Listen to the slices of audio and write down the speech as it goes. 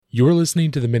You're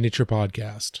listening to the Miniature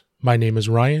Podcast. My name is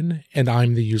Ryan, and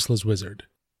I'm the Useless Wizard.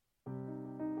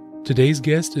 Today's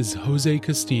guest is Jose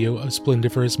Castillo of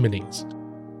Splendiferous Minis.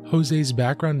 Jose's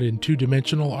background in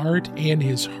two-dimensional art and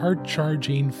his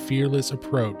heart-charging, fearless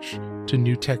approach to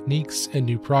new techniques and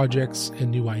new projects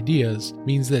and new ideas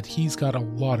means that he's got a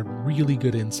lot of really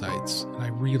good insights, and I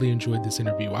really enjoyed this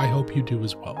interview. I hope you do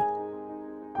as well.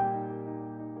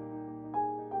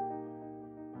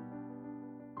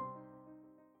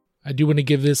 I do want to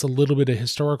give this a little bit of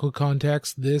historical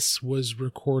context. This was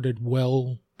recorded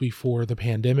well before the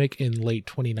pandemic in late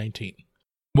 2019.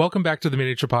 Welcome back to the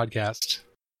Miniature Podcast.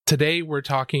 Today we're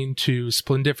talking to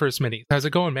Splendiferous Minis. How's it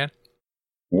going, man?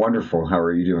 Wonderful. How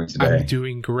are you doing today? I'm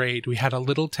doing great. We had a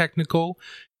little technical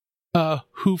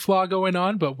hoofla going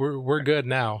on, but we're good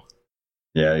now.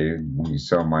 Yeah, you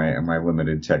saw my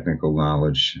limited technical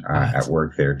knowledge at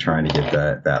work there, trying to get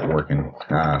that working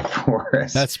for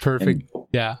us. That's perfect.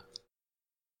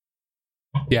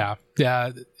 Yeah,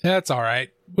 that's all right.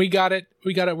 We got it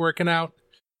working out.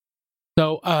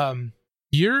 So,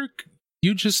 you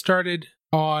just started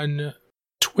on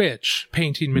Twitch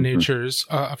painting miniatures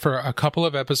for a couple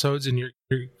of episodes, and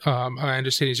my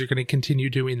understanding is you're going to continue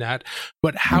doing that.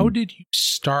 But how did you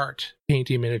start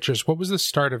painting miniatures? What was the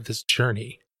start of this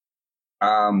journey?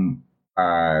 Mine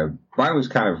was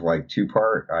kind of like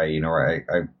two-part.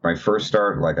 My first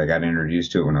start, I got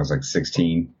introduced to it when I was like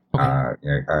 16.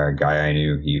 Okay. A guy I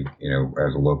knew, he,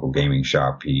 at a local gaming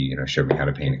shop, he, showed me how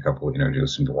to paint a couple, do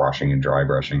some washing and dry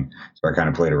brushing. So I kind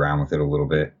of played around with it a little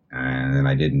bit, and then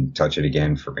I didn't touch it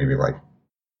again for maybe like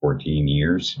 14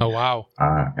 years. Oh, wow.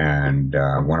 And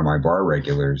one of my bar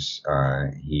regulars,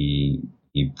 he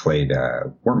played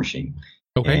War Machine.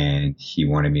 Okay. And he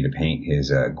wanted me to paint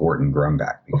his Gorton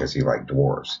Grumback because he liked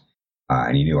dwarves.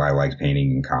 And he knew I liked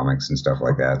painting and comics and stuff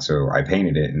like that. So I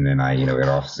painted it, and then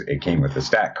it came with the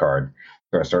stat card.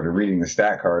 So I started reading the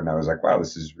stat card, and I was like, wow,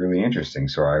 this is really interesting.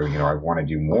 So I want to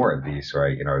do more of these. So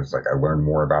I learned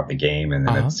more about the game. And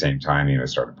then at the same time,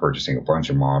 started purchasing a bunch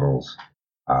of models.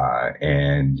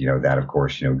 And that, of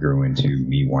course, grew into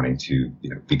me wanting to,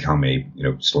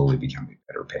 slowly become a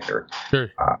better painter.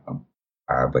 Sure.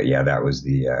 But yeah, that was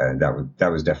that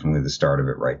was definitely the start of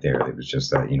it right there. It was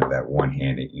just that, that one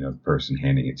handed, person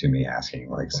handing it to me, asking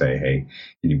say, hey,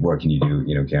 what can you do?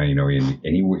 And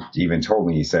he even told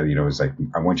me, he said, it's like,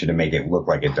 I want you to make it look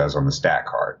like it does on the stat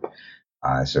card.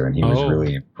 And he was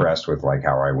really impressed with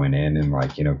how I went in and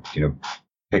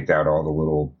picked out all the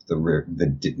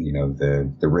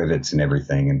rivets and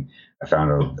everything. And I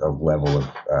found a level of,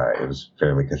 it was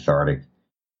fairly cathartic,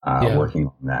 working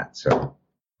on that. So.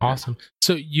 Awesome.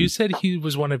 So you said he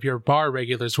was one of your bar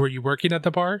regulars. Were you working at the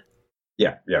bar?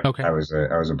 Yeah. Okay. I was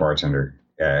a bartender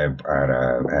at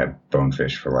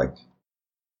Bonefish for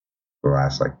the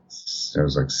last it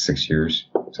was 6 years,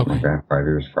 something like that.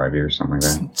 5 years, something like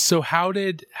that. So how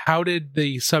did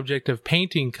the subject of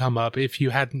painting come up? If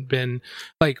you hadn't been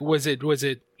was it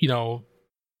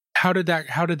how did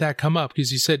that come up?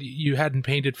 Because you said you hadn't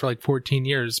painted for 14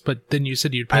 years, but then you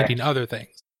said you'd painting other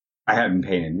things. I hadn't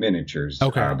painted miniatures,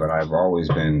 but I've always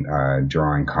been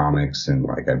drawing comics, and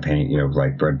I paint,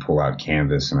 I'd pull out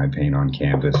canvas and I paint on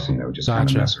canvas, just kind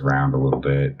of mess around a little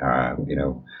bit,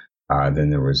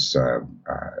 Then there was, I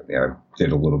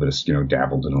did a little bit of,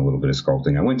 dabbled in a little bit of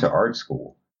sculpting. I went to art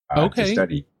school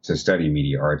to study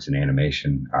media arts and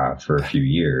animation for a few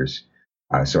years.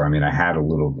 So, I had a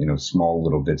little, small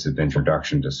little bits of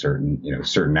introduction to certain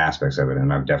aspects of it.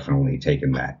 And I've definitely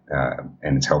taken that,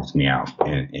 and it's helped me out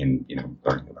in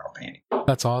learning about painting.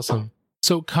 That's awesome.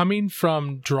 So coming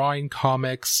from drawing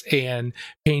comics and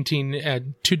painting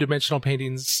two-dimensional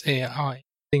paintings and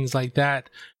things like that,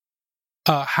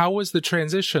 how was the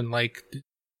transition?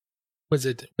 Was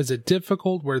it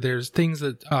difficult? Were there things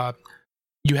that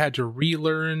you had to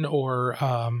relearn, or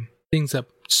things that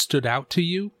stood out to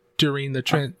you during the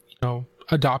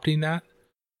adopting that?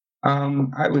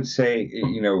 I would say,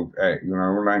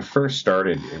 when I first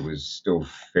started, it was still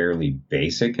fairly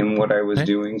basic in what I was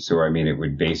doing. So, it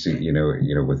would basically,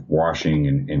 with washing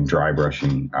and dry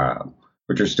brushing,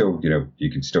 which are still,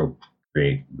 you can still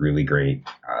create really great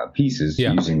pieces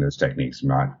using those techniques. I'm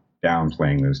not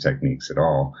downplaying those techniques at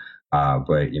all.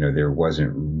 But, there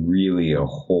wasn't really a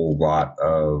whole lot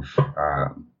of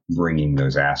bringing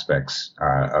those aspects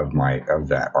of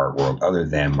that art world, other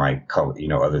than my color,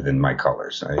 other than my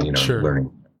colors, learning,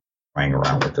 playing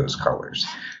around with those colors.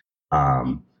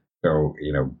 So,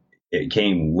 it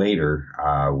came later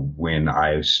when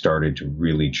I started to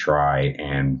really try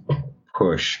and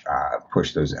push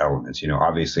those elements.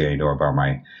 Obviously I know about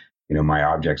my my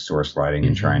object source lighting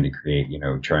and trying to create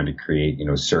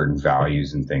certain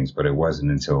values and things. But it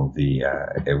wasn't until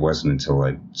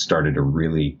I started to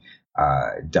really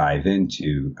dive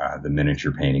into the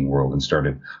miniature painting world and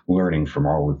started learning from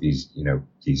all of these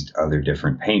other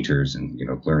different painters, and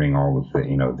learning all of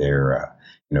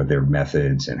their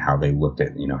methods and how they looked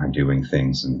at doing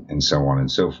things, and so on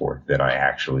and so forth, that I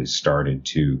actually started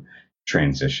to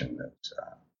transition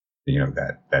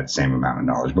that same amount of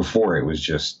knowledge. Before, it was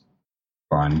just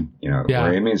fun, Yeah.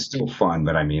 I mean, it's still fun,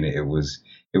 but I mean, it was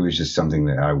just something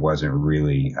that I wasn't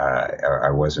really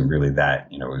that,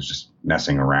 it was just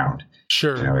messing around.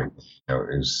 Sure. It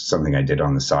was something I did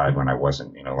on the side when I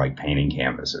wasn't, like painting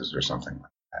canvases or something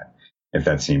like that. If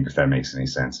that makes any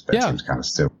sense. If that seems kind of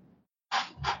silly.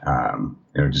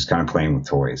 Just kind of playing with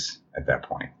toys at that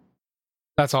point.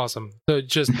 That's awesome. So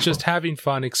just having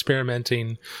fun,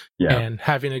 experimenting, and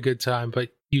having a good time,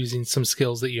 but using some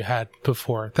skills that you had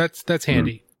before. That's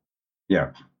handy.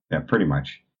 Yeah, pretty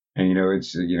much. And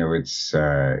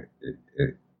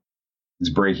it's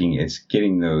breaking, it's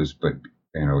getting those, but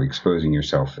exposing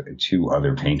yourself to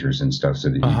other painters and stuff, so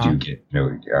that you do get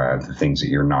the things that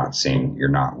you're not seeing, you're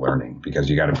not learning, because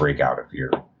you got to break out of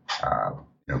your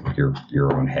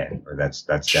own head. Or that's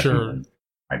definitely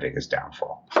my biggest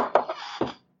downfall.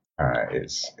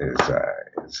 Is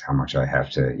how much I have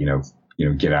to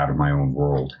get out of my own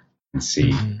world and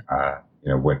see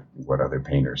what other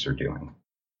painters are doing.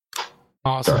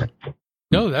 Awesome. Sorry.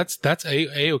 No, that's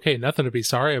okay. Nothing to be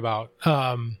sorry about.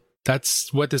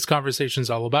 That's what this conversation is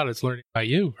all about. It's learning about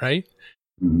you, right?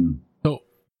 Mm-hmm. So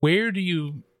where do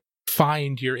you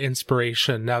find your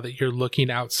inspiration now that you're looking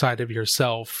outside of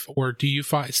yourself? Or do you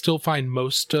still find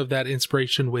most of that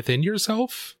inspiration within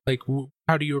yourself? Like,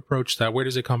 how do you approach that? Where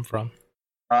does it come from?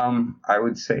 I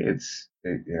would say it's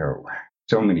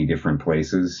so many different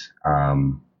places.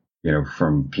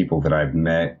 From people that I've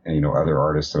met, and other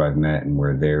artists that I've met, and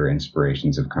where their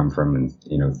inspirations have come from, and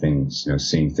things,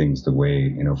 seeing things the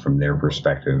way from their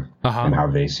perspective and how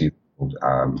they see the world.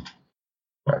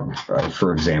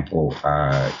 For example,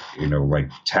 like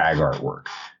tag artwork.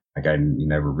 Like, I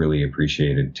never really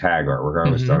appreciated tag artwork. I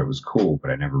always thought it was cool,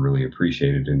 but I never really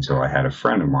appreciated it until I had a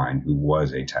friend of mine who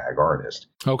was a tag artist.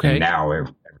 Okay. And now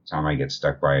every time I get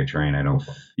stuck by a train, I don't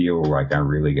feel like I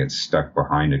really get stuck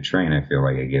behind a train. I feel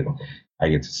like I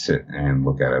get to sit and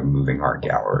look at a moving art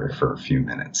gallery for a few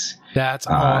minutes. That's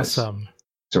awesome.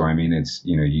 So, I mean, it's,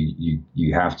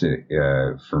 you have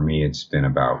to, for me, it's been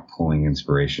about pulling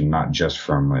inspiration, not just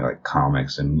from like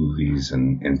comics and movies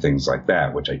and things like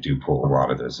that, which I do pull a lot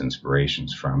of those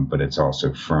inspirations from, but it's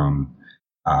also from,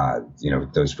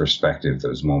 those perspectives,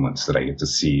 those moments that I get to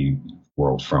see the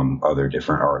world from other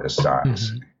different artists'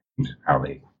 eyes, and how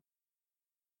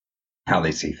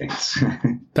they see things.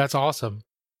 That's awesome.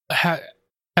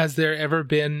 Has there ever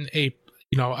been a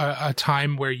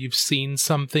time where you've seen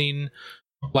something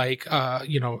like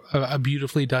a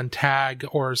beautifully done tag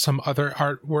or some other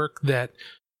artwork that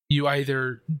you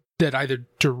either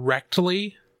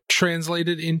directly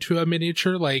translated into a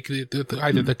miniature, like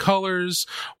either the colors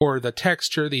or the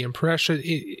texture, the impression,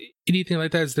 anything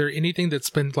like that? Is there anything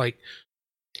that's been like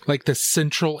the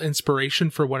central inspiration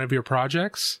for one of your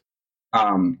projects?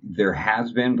 There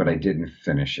has been, but I didn't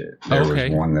finish it. There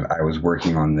was one that I was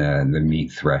working on, the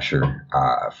meat thresher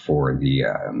for the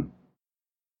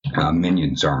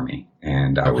Minions Army,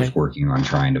 and I was working on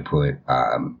trying to put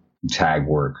tag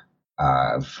work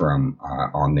from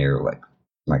on there, like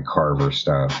Carver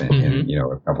stuff and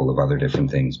a couple of other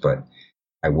different things, but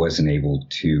I wasn't able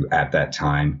to at that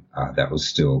time. That was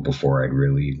still before I'd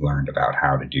really learned about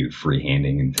how to do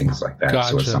freehanding and things like that. Gotcha.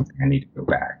 So it's something I need to go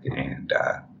back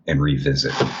and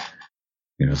revisit.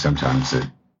 Sometimes it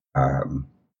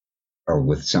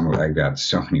with I've got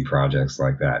so many projects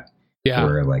like that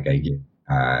where like I get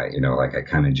like I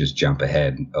kind of just jump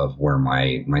ahead of where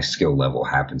my skill level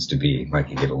happens to be. Like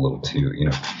I get a little too,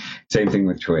 same thing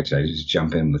with Twitch. I just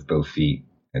jump in with both feet.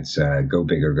 It's go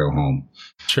big or go home.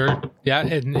 Sure. Yeah.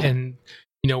 And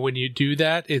when you do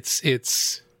that,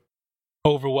 it's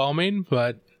overwhelming,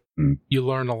 but you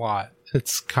learn a lot.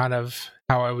 It's kind of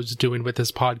how I was doing with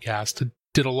this podcast. I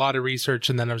did a lot of research,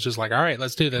 and then I was just like, all right,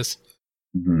 let's do this.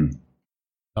 Mm-hmm.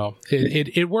 So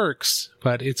it works,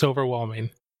 but it's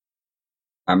overwhelming.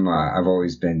 I've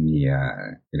always been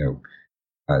the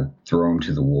throw 'em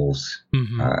to the wolves.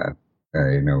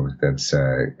 That's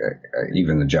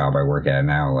even the job I work at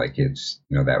now. Like it's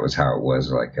that was how it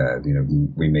was. Like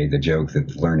we made the joke that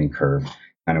the learning curve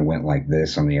kind of went like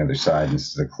this on the other side. And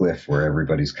this is a cliff where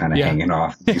everybody's kind of hanging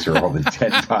off. These are all the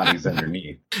dead bodies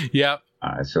underneath. Yep.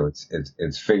 So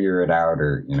it's figure it out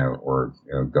or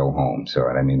go home. So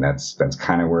I mean that's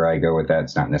kind of where I go with that.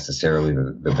 It's not necessarily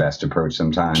the best approach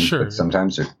sometimes, sure. but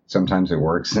sometimes it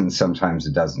works and sometimes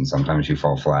it doesn't. Sometimes you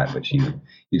fall flat, but you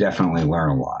definitely learn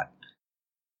a lot.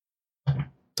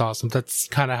 That's awesome. That's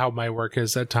kind of how my work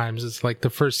is at times. It's like the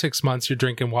first 6 months you're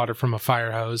drinking water from a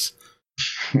fire hose.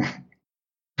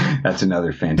 That's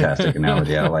another fantastic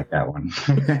analogy. I like that one.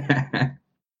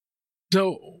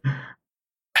 So,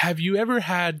 have you ever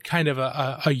had kind of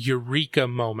a eureka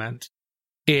moment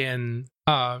in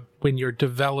when you're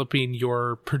developing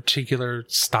your particular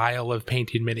style of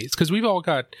painting minis? Because we've all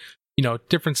got,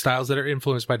 different styles that are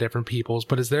influenced by different peoples,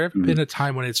 but has there ever been a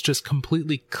time when it's just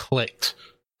completely clicked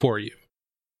for you?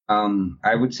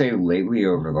 I would say lately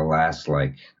over the last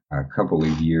like a couple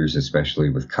of years, especially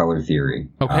with color theory,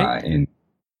 in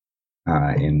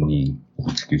the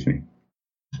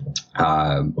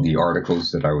the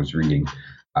articles that I was reading,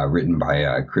 written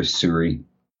by Chris Suri.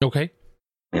 Okay.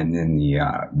 And then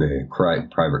the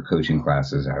private coaching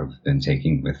classes I've been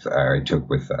taking I took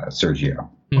with Sergio,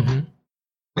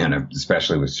 and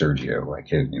especially with Sergio, like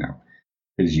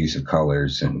his use of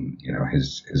colors and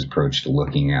his approach to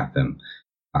looking at them.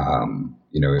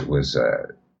 It was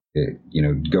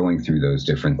going through those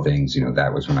different things.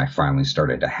 That was when I finally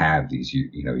started to have these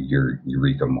your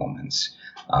eureka moments,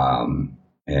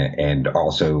 and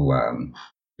also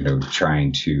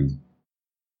trying to.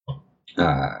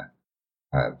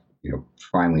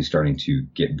 Finally starting to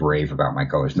get brave about my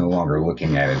colors, no longer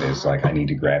looking at it as like I need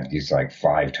to grab these like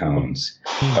 5 tones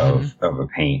of a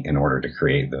paint in order to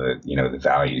create the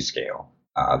value scale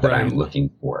that I'm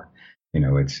looking for. I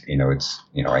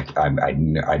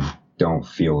don't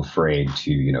feel afraid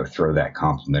to throw that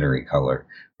complementary color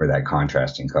or that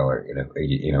contrasting color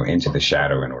into the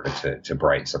shadow in order to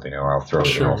brighten something. I'll throw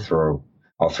some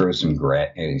some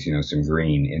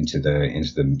green into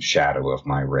the shadow of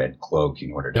my red cloak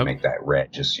in order to make that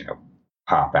red just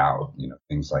pop out.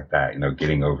 Things like that.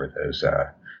 Getting over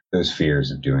those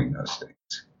fears of doing those things.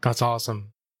 That's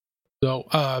awesome. So,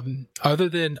 other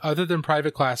than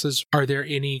private classes, are there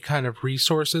any kind of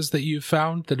resources that you've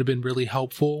found that have been really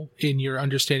helpful in your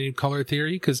understanding of color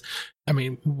theory? Because, I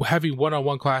mean, having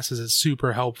one-on-one classes is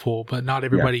super helpful, but not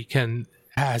everybody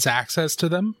has access to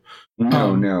them.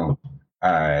 No.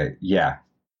 The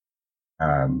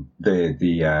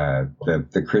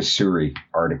Chris Suri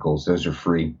articles, those are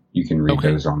free. You can read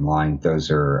those online.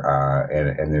 Those are,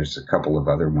 and there's a couple of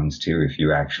other ones too. If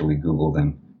you actually Google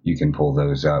them, you can pull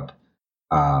those up.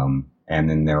 And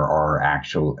then there are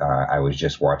I was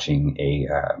just watching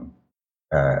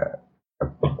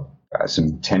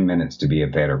some 10 minutes to be a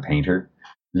better painter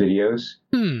videos.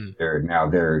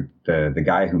 They're the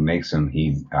guy who makes them.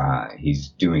 He's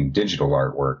doing digital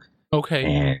artwork. Okay.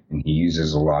 And he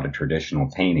uses a lot of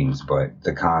traditional paintings, but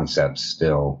the concepts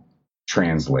still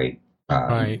translate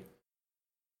to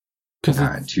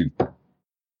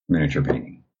miniature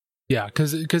painting. Yeah,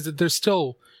 because there's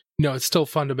still it's still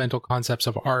fundamental concepts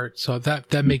of art, so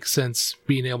that makes sense.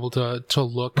 Being able to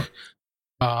look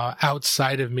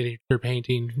outside of miniature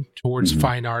painting towards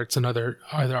fine arts and other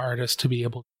artists to be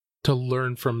able to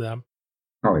learn from them.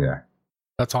 Oh yeah,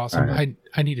 that's awesome.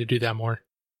 I need to do that more.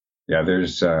 Yeah,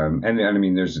 there's and I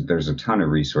mean there's a ton of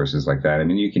resources like that. I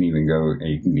mean you can even go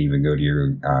to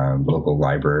your local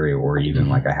library or even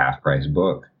like a half price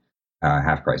books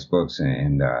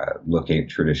and look at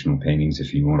traditional paintings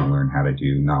if you want to learn how to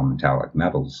do non-metallic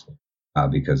metals,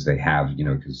 because they have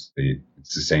because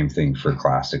it's the same thing for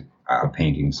classic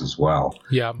paintings as well.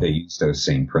 Yeah, they use those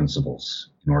same principles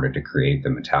in order to create the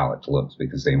metallic looks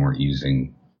because they weren't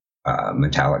using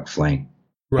metallic flame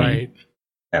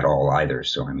at all either.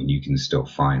 So I mean, you can still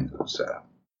find those,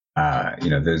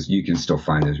 you can still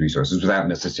find those resources without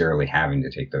necessarily having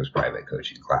to take those private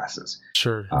coaching classes.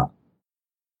 Sure.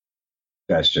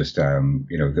 That's just,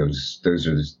 those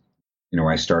are,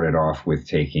 I started off with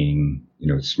taking,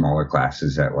 smaller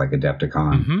classes at like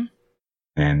Adepticon,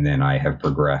 and then I have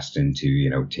progressed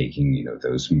into, taking,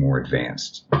 those more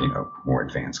advanced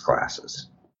classes.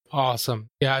 Awesome.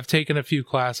 Yeah, I've taken a few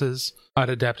classes at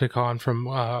Adepticon from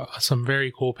some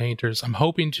very cool painters. I'm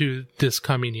hoping to this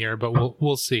coming year, but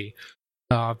we'll see.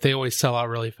 They always sell out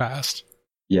really fast.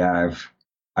 Yeah,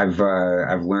 I've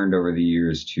learned over the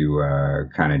years to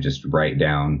kind of just write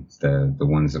down the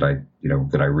ones that I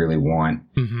really want,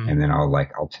 and then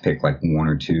I'll pick like one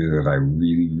or two that I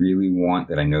really really want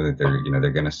that I know that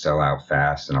they're going to sell out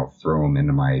fast, and I'll throw them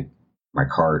into my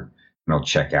cart. And I'll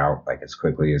check out like as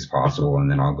quickly as possible,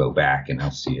 and then I'll go back and I'll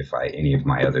see if any of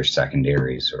my other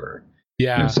secondaries or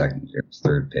you know, second picks,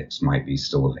 third picks might be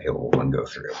still available and go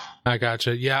through. I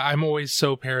gotcha. Yeah, I'm always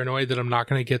so paranoid that I'm not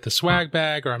going to get the swag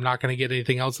bag or I'm not going to get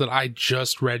anything else that I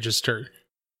just registered.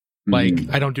 Like,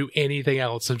 I don't do anything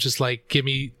else. I'm just like, give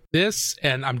me this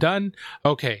and I'm done.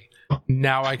 Okay,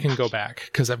 now I can go back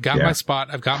because I've got my spot.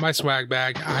 I've got my swag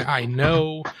bag. I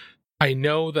know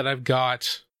that I've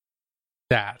got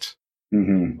that.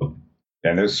 Mm-hmm.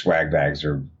 And those swag bags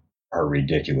are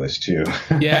ridiculous too.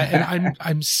 Yeah, and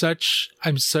I'm such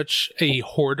a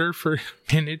hoarder for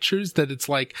miniatures that it's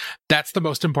like that's the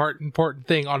most important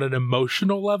thing on an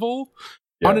emotional level.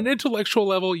 Yeah. On an intellectual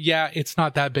level, yeah, it's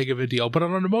not that big of a deal, but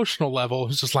on an emotional level,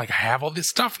 it's just like I have all this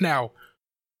stuff now.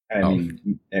 I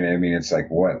mean, it's like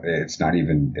what? It's not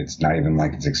even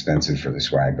like it's expensive for the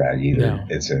swag bag either. No.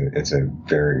 It's a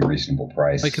very reasonable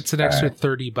price. Like it's an extra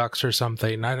 $30 or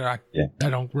something. I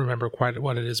don't remember quite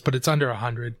what it is, but it's under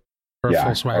 $100 for a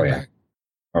full swag bag.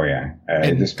 Oh yeah.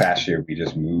 This past year we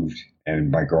just moved,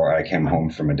 and I came home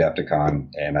from Adepticon,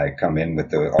 and I come in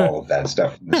with all of that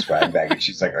stuff in the swag bag, and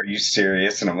she's like, "Are you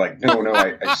serious?" And I'm like, "No,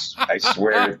 I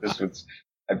swear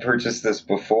I purchased this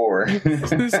before.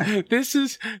 this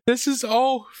is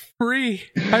all free.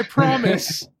 I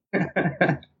promise."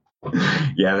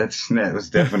 Yeah, that was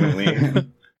definitely.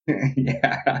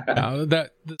 Yeah.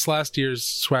 This last year's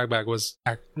swag bag was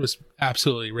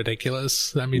absolutely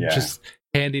ridiculous. I mean, just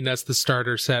handing us the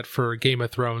starter set for Game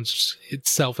of Thrones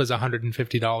itself is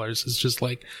 $150. It's just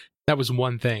like that was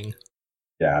one thing.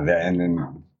 Yeah, and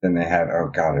then they had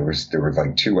there were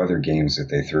like two other games that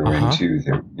they threw in too.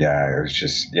 It was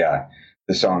just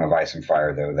the Song of Ice and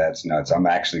Fire though, that's nuts. I'm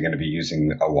actually going to be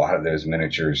using a lot of those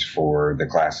miniatures for the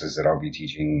classes that I'll be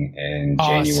teaching in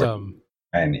January.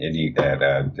 And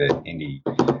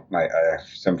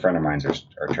some friend of mine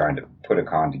are trying to put a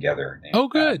con together.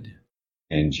 Good.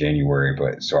 In January,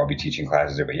 so I'll be teaching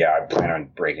classes there. But yeah, I plan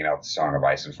on breaking out the Song of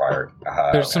Ice and Fire.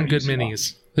 There's some good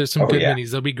minis. There's some good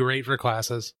minis. They'll be great for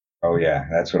classes. Oh yeah,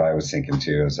 that's what I was thinking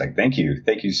too. I was like, thank you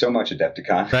so much,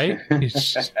 Adepticon. Right?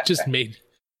 It's just made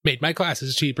my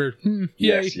classes cheaper.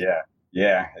 Yes,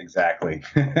 yeah, exactly.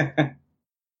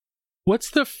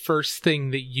 What's the first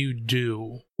thing that you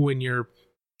do when you're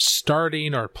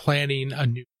starting or planning a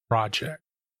new project?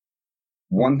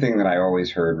 One thing that I always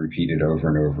heard repeated over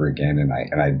and over again, and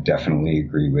I definitely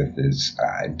agree with, is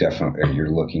you're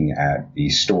looking at the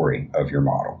story of your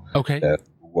model. Okay. The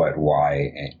what,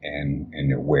 why, and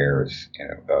the wheres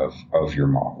of your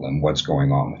model and what's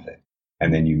going on with it,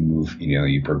 and then you move.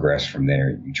 You progress from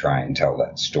there. You try and tell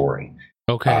that story.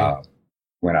 Okay.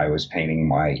 When I was painting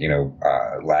my,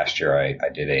 last year I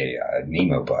did a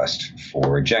Nemo bust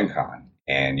for Gen Con,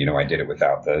 and I did it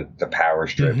without the power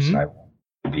strips, and I wanted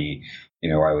to be.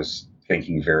 I was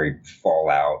thinking very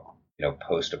Fallout,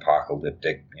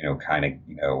 post-apocalyptic, kind of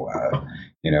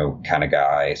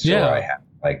guy. So I had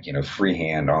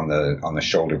freehand on the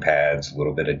shoulder pads, a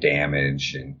little bit of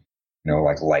damage, and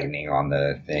like lightning on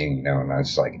the thing, and I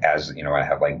was like, I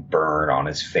have like burn on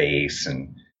his face,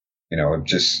 and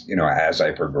just as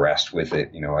I progressed with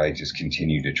it, I just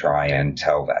continued to try and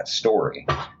tell that story,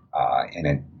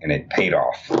 and it paid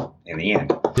off in the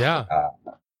end. Yeah,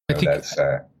 I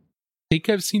think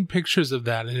I've seen pictures of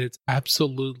that, and it's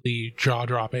absolutely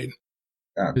jaw-dropping.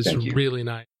 It's really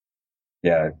nice.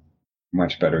 Yeah,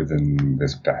 much better than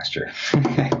this past year.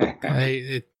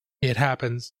 It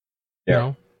happens.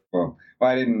 Yeah. Well,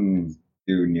 I didn't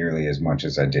do nearly as much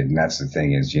as I did, and that's the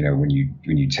thing is, when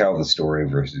you tell the story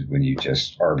versus when you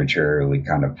just arbitrarily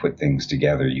kind of put things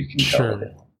together, you can tell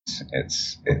it.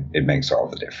 It makes all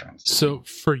the difference. So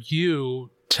for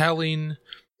you, telling.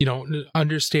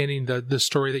 Understanding the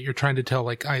story that you're trying to tell,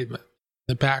 like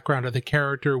the background of the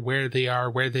character, where they are,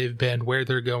 where they've been, where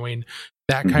they're going,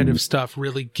 that kind of stuff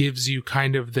really gives you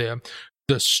kind of the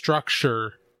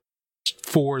structure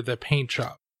for the paint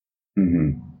job.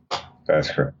 Mm-hmm. That's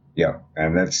correct. Yeah,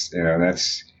 and that's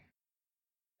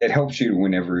it helps you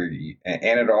whenever,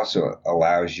 and it also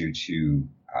allows you to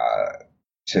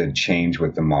change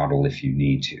with the model if you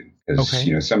need to,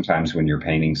 because sometimes when you're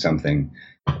painting something,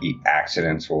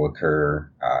 accidents will occur.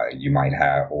 You might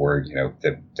have, or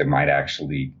that might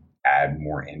actually add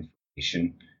more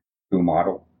information to a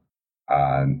model,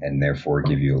 and therefore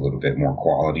give you a little bit more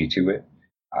quality to it.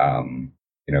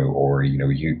 Or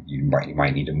you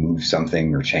might need to move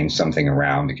something or change something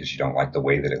around because you don't like the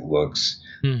way that it looks,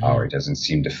 or it doesn't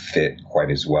seem to fit quite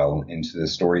as well into the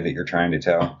story that you're trying to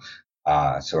tell.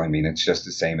 So I mean, it's just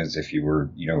the same as if you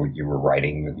were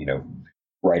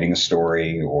writing a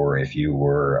story, or if you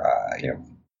were,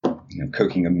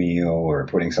 cooking a meal or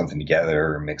putting something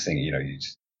together or mixing, you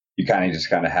kind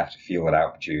of have to feel it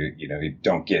out, but you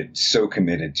don't get so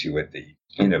committed to it that you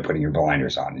end up putting your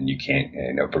blinders on and you can't,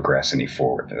 progress any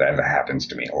forward. That happens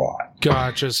to me a lot.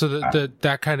 Gotcha. So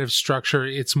that kind of structure,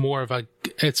 it's more of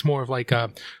like a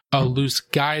loose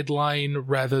guideline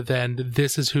rather than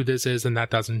this is who this is and that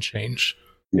doesn't change.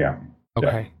 Yeah.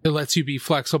 Okay. Yeah. It lets you be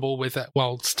flexible with it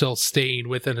while still staying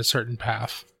within a certain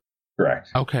path. Correct.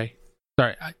 Okay.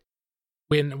 Sorry.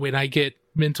 When I get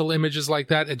mental images like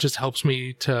that, it just helps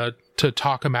me to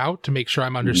talk them out to make sure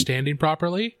I'm understanding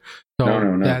properly. So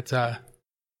no.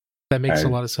 That makes a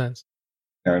lot of sense.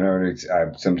 No, it's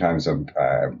sometimes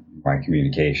my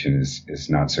communication is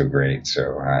not so great,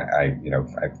 so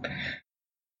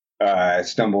I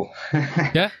stumble.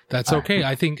 Yeah, that's okay.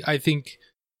 I think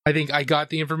I got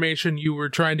the information you were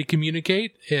trying to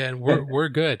communicate, and we're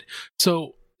good.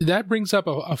 So that brings up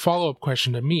a follow-up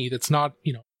question to me that's not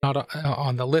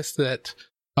on the list that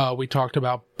we talked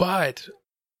about, but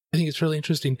I think it's really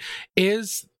interesting.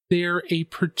 Is there a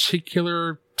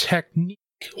particular technique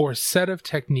or set of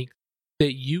techniques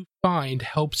that you find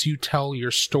helps you tell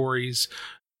your stories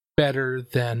better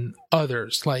than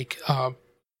others? Like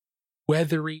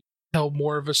weathering, tell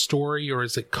more of a story, or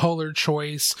is it color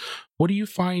choice? What do you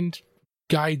find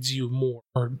guides you more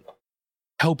or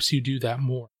helps you do that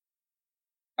more?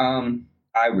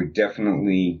 I would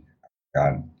definitely,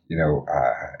 I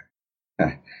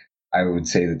would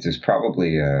say that there's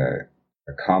probably a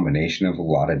combination of a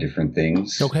lot of different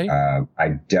things. Okay. I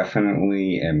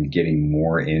definitely am getting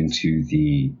more into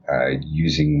the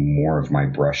using more of my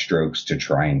brushstrokes to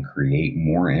try and create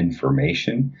more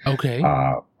information. Okay.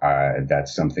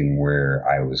 That's something where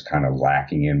I was kind of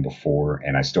lacking in before,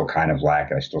 and I still kind of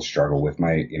lack. I still struggle with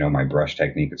my, my brush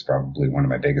technique. It's probably one of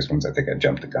my biggest ones. I think I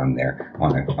jumped the gun there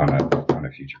on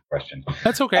a future question.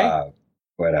 That's okay.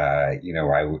 But I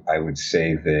would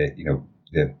say that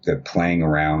the playing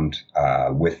around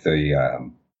with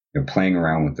the playing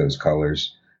around with those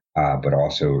colors, but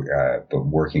also but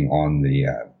working on the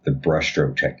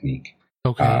brushstroke technique.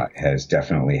 Okay. Has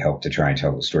definitely helped to try and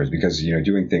tell the stories, because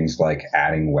doing things like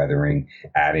adding weathering,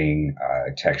 adding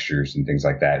textures and things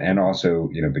like that, and also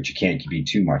but you can't be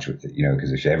too much with it,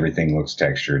 because if everything looks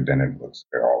textured, then it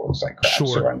all looks like crap. Sure.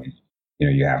 So I mean,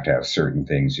 you have to have certain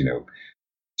things,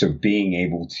 So being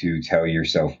able to tell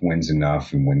yourself when's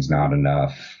enough and when's not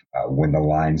enough, when the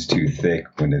line's too thick,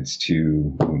 when it's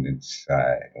too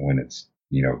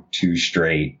too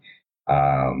straight,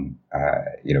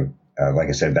 like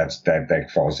I said, that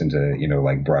falls into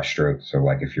like brush strokes. So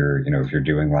like if you're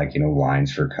doing like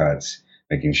lines for cuts,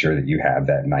 making sure that you have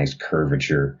that nice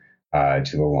curvature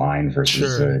to the line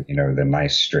versus Sure. The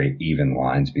nice straight even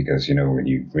lines, because when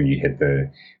you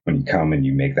come and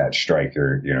you make that strike,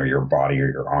 your body or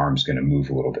your arm's going to move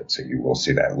a little bit, so you will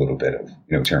see that little bit of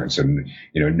turn. So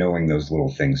knowing those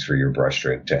little things for your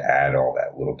brushstroke to add all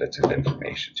that little bits of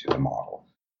information to the model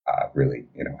really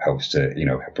helps to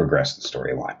progress the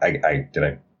storyline.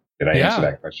 Did I answer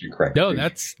that question correctly?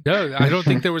 No, I don't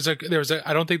think there was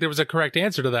a correct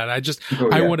answer to that.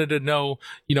 I wanted to know,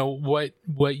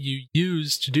 what you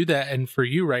use to do that. And for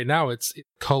you right now, it's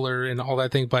color and all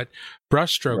that thing, but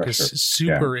brushstroke is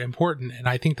super important. And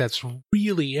I think that's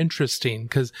really interesting,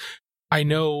 because I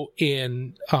know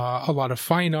in a lot of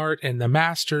fine art and the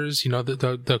masters,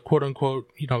 the quote unquote,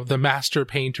 the master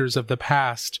painters of the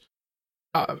past,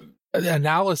 the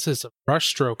analysis of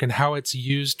brushstroke and how it's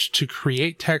used to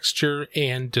create texture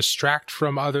and distract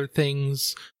from other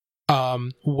things,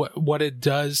 what it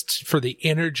does for the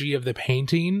energy of the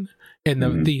painting and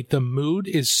the mood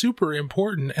is super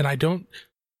important. And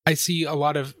I see a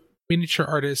lot of miniature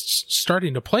artists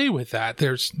starting to play with that.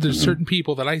 There's certain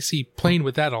people that I see playing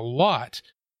with that a lot,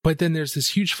 but then there's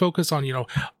this huge focus on,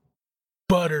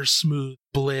 butter smooth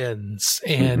blends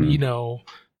and,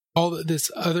 all this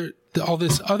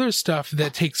other stuff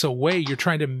that takes away. You're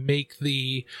trying to make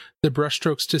the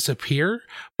brushstrokes disappear,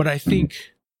 but I think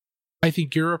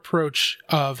your approach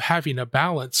of having a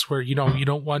balance where you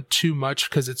don't want too much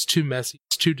because it's too messy,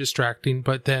 it's too distracting,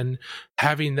 but then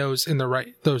having those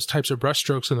types of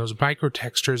brushstrokes and those micro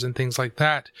textures and things like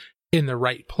that in the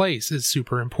right place is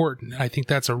super important. And I think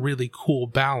that's a really cool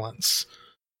balance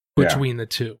between the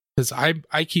two. Because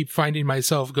I keep finding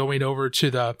myself going over to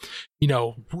the,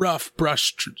 rough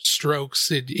brush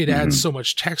strokes. It adds so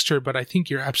much texture, but I think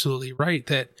you're absolutely right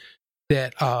that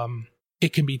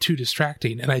it can be too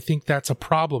distracting. And I think that's a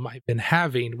problem I've been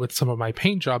having with some of my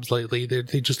paint jobs lately.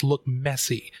 They just look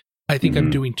messy. I think I'm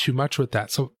doing too much with that.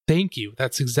 So thank you.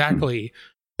 That's exactly,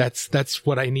 that's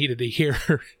what I needed to hear.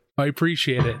 I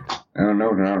appreciate it. Oh,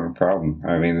 no problem.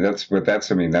 I mean, that's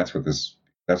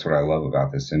what I love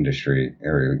about this industry,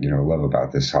 or love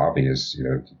about this hobby is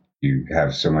you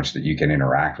have so much that you can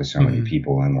interact with so many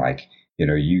people, and like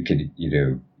you could,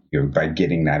 by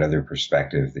getting that other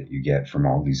perspective that you get from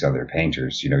all these other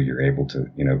painters, you're able to,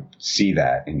 see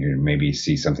that, and you maybe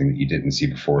see something that you didn't see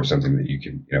before, something that you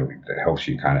can, that helps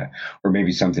you kind of, or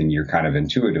maybe something you're kind of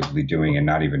intuitively doing and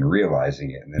not even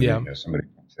realizing it. And then, somebody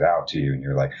points it out to you and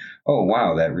you're like, oh,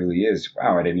 wow, that really is.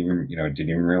 Wow. I didn't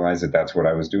even realize that that's what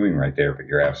I was doing right there, but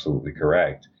you're absolutely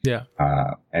correct. Yeah.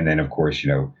 And then of course,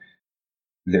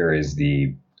 there is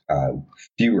the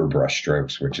fewer brush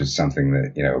strokes, which is something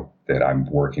that that I'm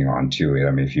working on too.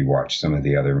 I mean, if you watch some of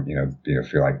the other,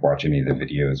 if you like watch any of the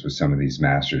videos with some of these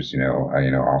masters,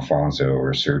 Alfonso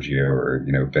or Sergio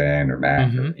or Ben or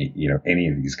Matt, or, any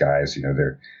of these guys,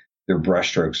 their brush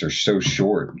strokes are so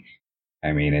short.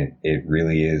 I mean, it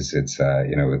really is. It's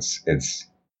it's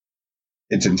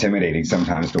intimidating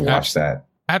sometimes to watch that.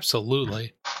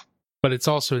 Absolutely, but it's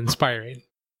also inspiring.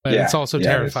 But it's also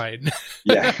terrifying.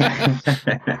 Yeah.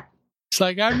 It's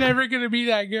like, I'm never going to be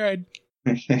that good.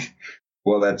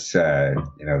 Well, that's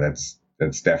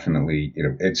definitely,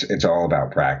 it's all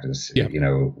about practice. Yep.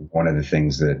 One of the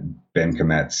things that Ben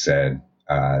Komet said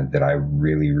that I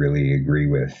really, really agree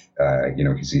with,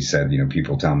 because he said,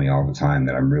 people tell me all the time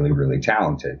that I'm really, really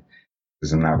talented.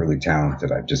 Because I'm not really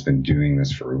talented. I've just been doing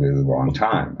this for a really long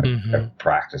time. I've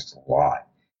practiced a lot.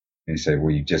 And he said, well,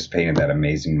 you just painted that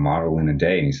amazing model in a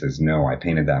day. And he says, no, I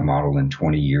painted that model in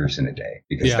 20 years in a day,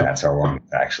 because that's how long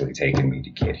it's actually taken me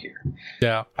to get here.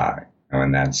 Yeah.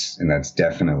 And that's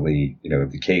definitely,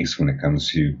 the case when it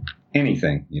comes to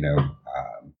anything,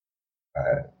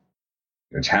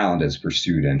 talent is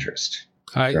pursued interest.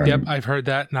 Yep. I've heard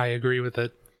that and I agree with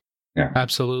it. Yeah,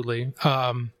 absolutely.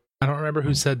 I don't remember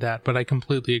who said that, but I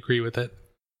completely agree with it.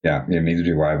 Yeah. Neither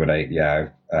do I, but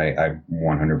I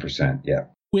 100%. Yeah.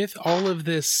 With all of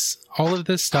this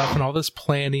stuff and all this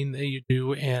planning that you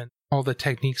do and all the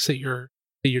techniques that you're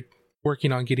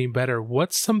working on getting better,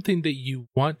 what's something that you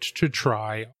want to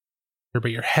try,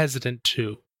 but you're hesitant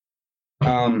to?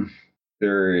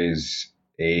 There is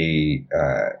the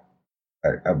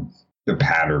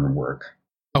pattern work.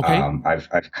 Okay.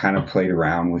 I've kind of played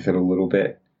around with it a little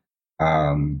bit.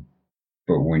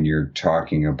 But when you're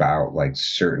talking about like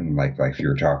certain, like if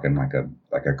you're talking like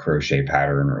a crochet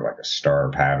pattern or like a star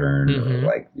pattern or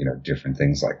like, different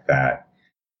things like that.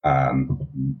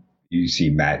 You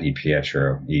see Matt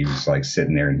DiPietro, he was like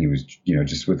sitting there and he was,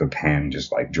 just with a pen,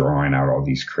 just like drawing out all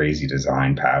these crazy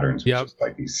design patterns, which is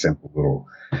like these simple little,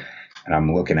 and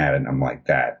I'm looking at it and I'm like,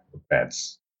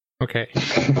 that's okay.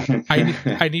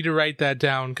 I need to write that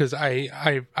down because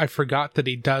I forgot that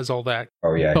he does all that.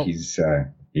 Oh yeah.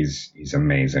 He's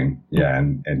amazing. Yeah.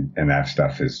 And that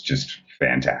stuff is just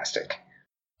fantastic.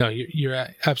 No, you're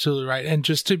absolutely right. And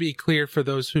just to be clear for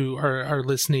those who are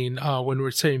listening, when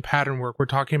we're saying pattern work, we're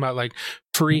talking about like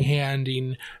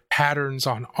freehanding patterns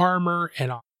on armor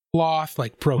and on cloth,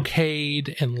 like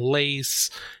brocade and lace,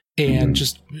 and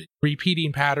just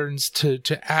repeating patterns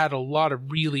to add a lot of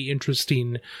really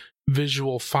interesting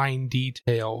visual fine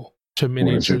detail to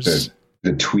miniatures.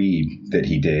 The tweed that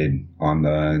he did on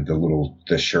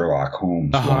the Sherlock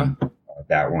Holmes one,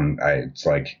 that one, it's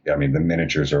like, I mean, the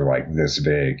miniatures are like this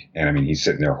big, and I mean, he's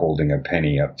sitting there holding a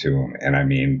penny up to him, and I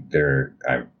mean, they're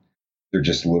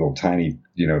just little tiny,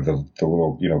 the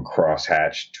little, cross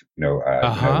hatched,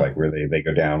 like where they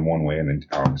go down one way and then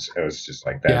it was just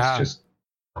like, that's just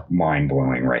mind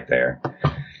blowing right there.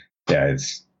 Yeah,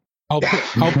 it's.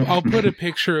 I'll put a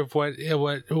picture of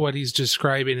what he's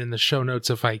describing in the show notes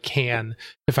if I can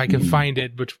find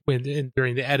it,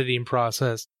 during the editing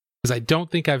process, because I don't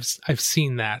think I've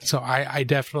seen that, so I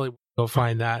definitely will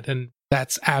find that, and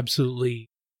that's absolutely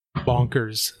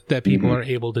bonkers that people are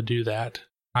able to do that.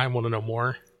 I want to know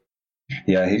more.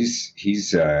 Yeah,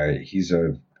 he's a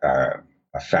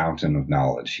fountain of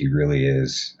knowledge. He really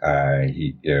is.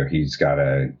 He's got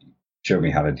to show me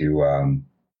how to do.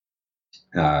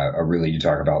 You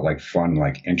talk about like fun,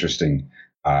 like interesting,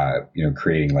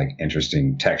 creating like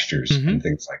interesting textures and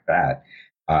things like that.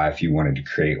 If you wanted to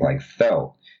create like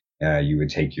felt, you would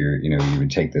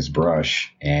take this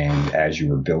brush, and as you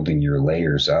were building your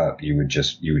layers up, you would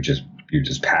just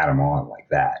pat them on like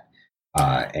that.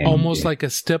 And almost like a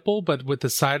stipple, but with the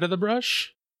side of the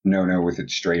brush? No, with it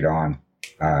straight on.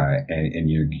 And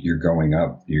you're going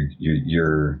up,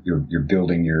 you're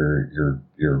building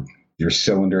your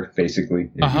cylinder, basically.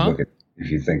 If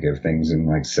you think of things in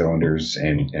like cylinders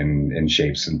and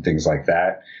shapes and things like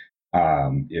that,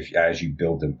 if as you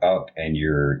build them up and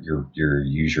you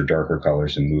use your darker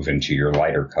colors and move into your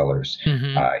lighter colors,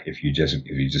 if you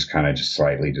just kind of just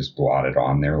slightly just blot it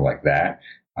on there like that,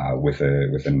 with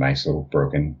a nice little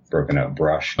broken up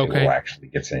brush, it will actually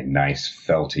get a nice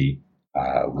felty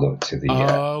look to the.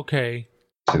 Okay.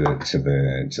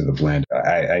 the blend.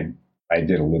 I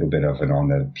did a little bit of it on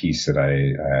the piece that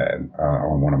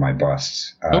on one of my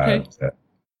busts. Okay.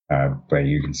 But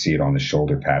you can see it on the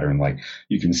shoulder pattern. Like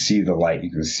you can see the light,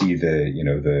 you can see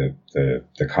the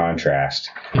contrast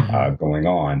going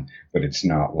on, but it's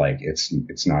not like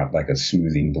not like a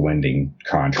smoothing blending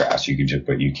contrast.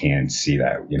 But you can see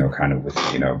that, kind of with,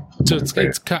 So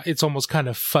it's almost kind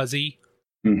of fuzzy.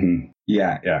 Mm-hmm.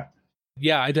 Yeah.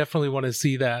 Yeah, I definitely want to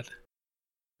see that.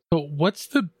 But what's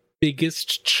the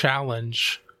biggest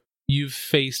challenge you've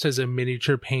faced as a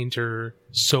miniature painter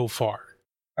so far?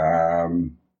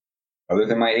 Other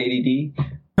than my ADD,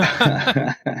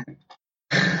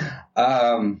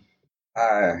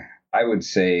 I would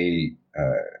say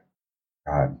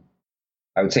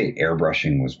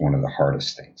airbrushing was one of the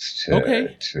hardest things to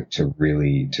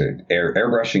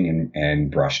airbrushing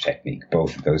and brush technique.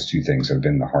 Both of those two things have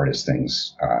been the hardest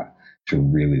things to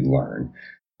really learn.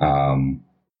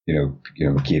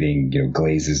 Getting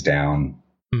glazes down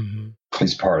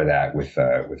is part of that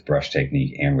with brush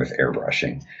technique and with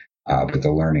airbrushing. But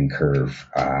the learning curve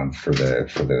for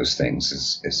those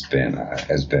things has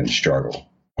been struggle.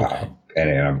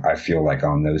 And I feel like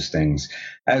on those things,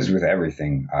 as with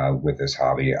everything with this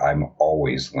hobby, I'm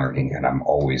always learning and I'm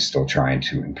always still trying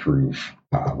to improve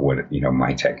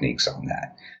my techniques on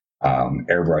that.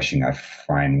 Airbrushing, I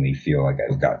finally feel like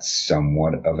I've got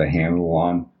somewhat of a handle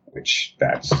on, which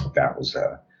that was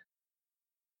a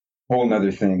whole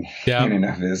nother thing in and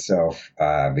of itself,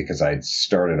 because I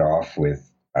started off with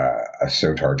a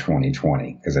Sotar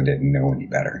 2020 because I didn't know any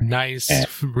better. Nice,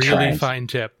 really fine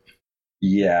tip.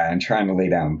 Yeah, and trying to lay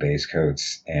down base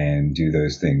coats and do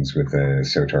those things with the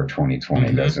Sotar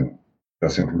 2020 doesn't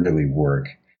really work.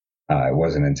 It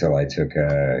wasn't until I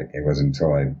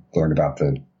learned about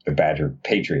the Badger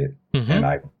Patriot, and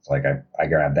I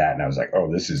grabbed that and I was like,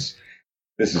 oh, this is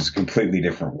a completely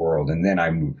different world. And then I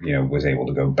was able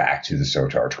to go back to the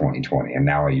Sotar 2020, and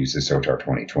now I use the Sotar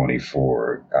 2020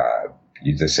 for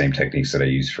the same techniques that I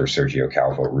use for Sergio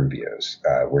Calvo Rubio's,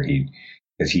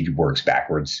 because he works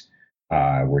backwards.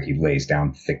 Where he lays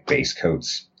down thick base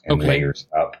coats and layers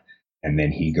up, and then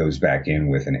he goes back in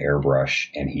with an airbrush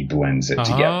and he blends it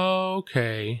together.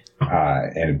 Okay.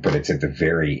 But it's at the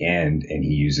very end, and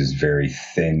he uses very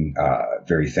thin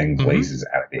glazes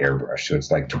out of the airbrush. So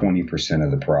it's like 20%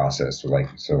 of the process. So like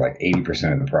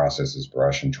 80% of the process is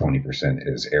brush and 20%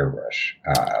 is airbrush.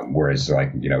 Whereas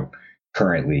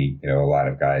currently, a lot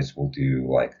of guys will do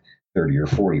like 30 or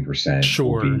 40%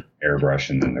 will be airbrush,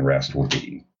 and then the rest will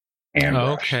be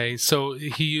Okay, so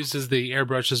he uses the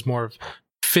airbrush as more of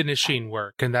finishing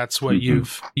work, and that's what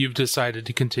you've decided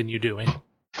to continue doing.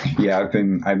 Yeah, I've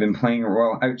been playing.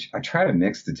 Well, I try to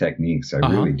mix the techniques. I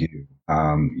really do.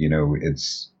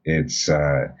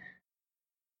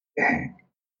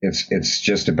 It's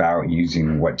just about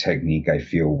using what technique I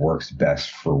feel works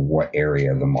best for what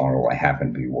area of the model I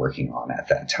happen to be working on at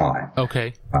that time.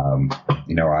 Okay. I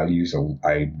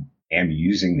am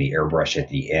using the airbrush at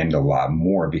the end a lot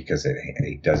more because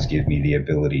it does give me the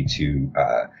ability to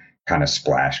kind of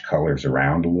splash colors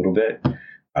around a little bit.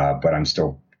 But I'm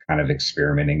still kind of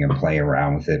experimenting and playing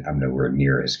around with it. I'm nowhere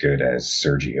near as good as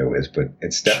Sergio is, but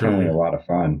it's definitely a lot of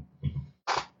fun.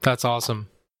 That's awesome.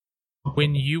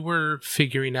 When you were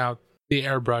figuring out the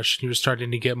airbrush and you were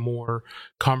starting to get more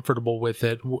comfortable with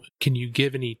it, can you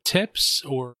give any tips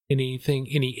or any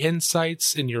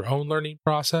insights in your own learning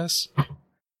process?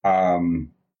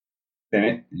 Thin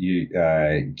it.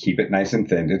 You keep it nice and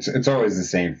thin. It's always the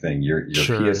same thing. Your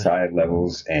PSI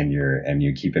levels and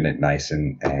you keeping it nice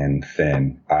and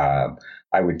thin.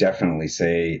 I would definitely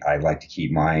say I like to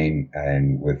keep mine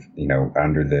and with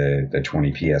under the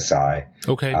 20 PSI.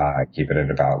 Okay. Keep it at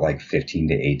about like 15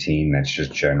 to 18. That's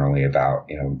just generally about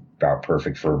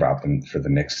perfect for the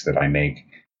mix that I make.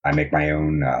 I make my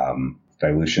own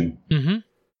dilution. Mm-hmm.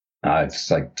 It's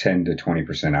like 10 to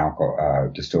 20% alcohol,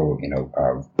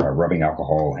 rubbing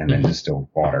alcohol, and then distilled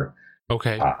water.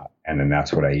 Okay. And then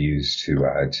that's what I use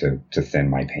to thin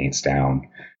my paints down.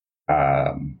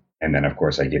 And then of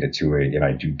course I do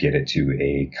get it to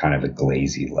a kind of a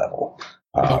glazy level,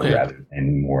 rather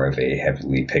than more of a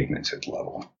heavily pigmented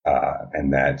level.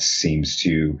 And that seems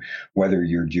to, whether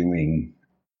you're doing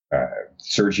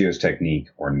Sergio's technique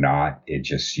or not, it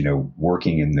just,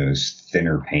 working in those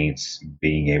thinner paints,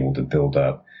 being able to build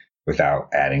up without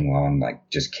adding on like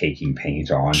just caking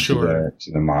paint on to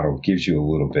the model gives you a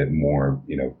little bit more,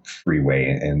 freeway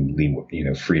and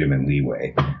leeway, freedom and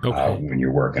leeway when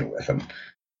you're working with them.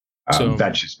 So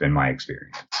that's just been my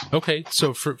experience. Okay.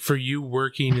 So for you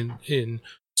working in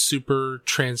super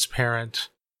transparent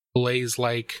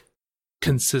glaze-like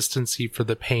consistency for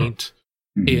the paint,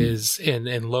 is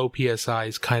and low PSI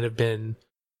has kind of been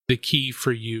the key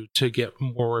for you to get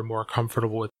more and more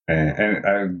comfortable with.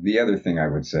 And the other thing I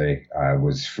would say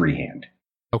was freehand.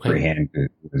 Okay. Freehand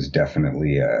was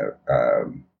definitely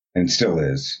and still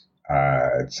is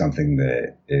something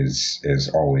that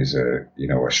is always a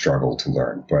struggle to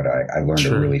learn. But I learned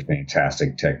a really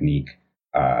fantastic technique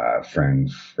from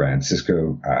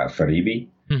Francesco Faribi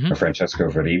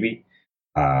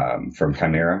from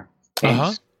Chimera.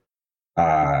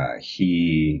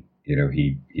 He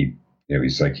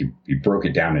broke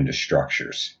it down into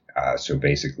structures. So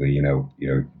basically,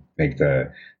 make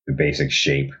the basic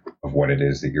shape of what it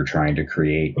is that you're trying to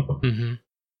create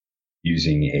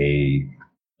using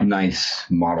a nice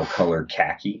model color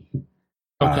khaki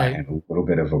and a little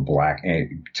bit of a black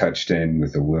touched in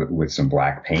with some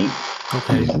black paint.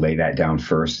 You just lay that down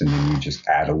first, and then you just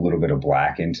add a little bit of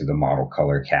black into the model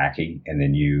color khaki, and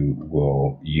then you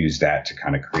will use that to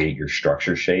kind of create your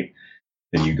structure shape.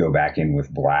 Then you go back in with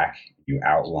black, you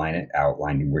outline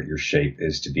what your shape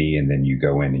is to be, and then you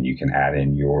go in and you can add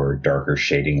in your darker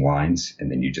shading lines,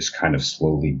 and then you just kind of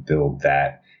slowly build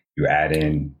that. You add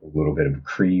in a little bit of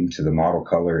cream to the model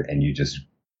color, and you just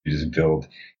build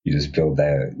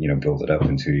that, build it up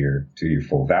into your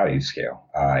full value scale.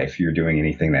 If you're doing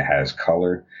anything that has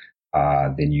color,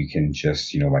 then you can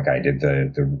just, like I did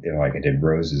like I did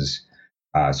roses.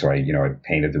 So I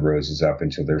painted the roses up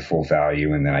until their full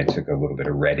value, and then I took a little bit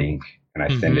of red ink and I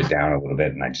thinned it down a little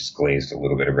bit, and I just glazed a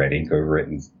little bit of red ink over it,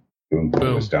 and boom.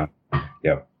 It was done.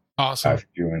 Yep. Awesome. If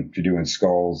you're doing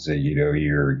skulls,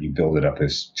 you build it up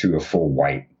to a full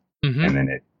white, and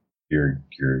then you're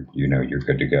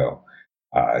good to go.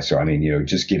 So I mean,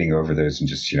 just getting over those and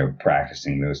just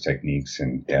practicing those techniques,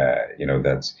 and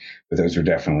those are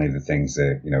definitely the things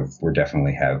that were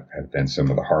definitely have been some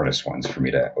of the hardest ones for me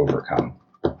to overcome.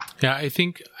 Yeah, I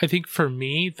think for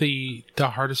me the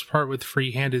hardest part with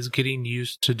freehand is getting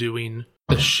used to doing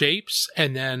the shapes,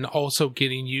 and then also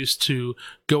getting used to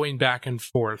going back and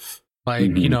forth.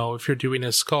 Like if you're doing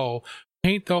a skull,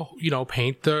 paint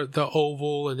the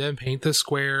oval, and then paint the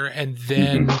square, and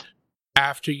then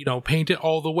after paint it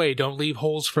all the way, don't leave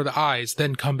holes for the eyes,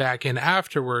 then come back in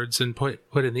afterwards and put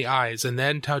in the eyes, and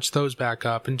then touch those back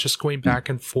up, and just going back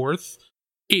and forth.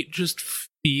 It just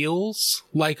feels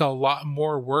like a lot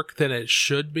more work than it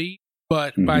should be,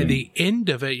 but by the end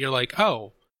of it you're like,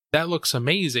 oh, that looks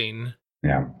amazing.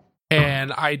 Yeah.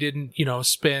 And I didn't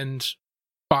spend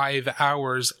 5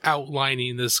 hours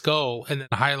outlining the skull and then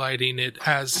highlighting it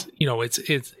as it's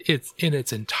in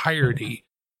its entirety.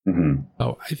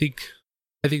 So I think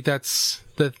that's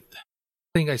the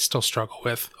thing I still struggle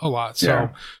with a lot. So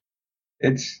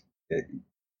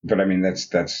but I mean, that's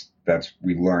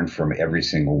we learn from every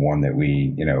single one that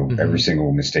we, every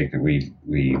single mistake that we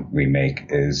make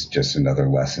is just another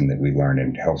lesson that we learn,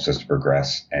 and helps us to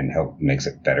progress and makes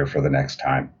it better for the next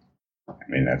time. I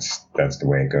mean, that's the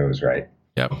way it goes, right?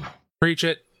 Yep. Preach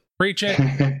it.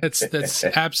 That's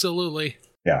absolutely.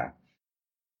 Yeah.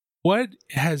 What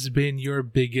has been your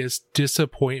biggest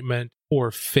disappointment or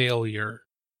failure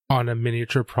on a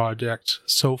miniature project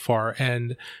so far,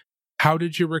 and how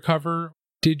did you recover?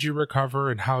 Did you recover,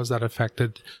 and how has that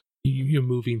affected you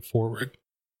moving forward?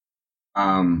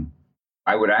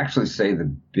 I would actually say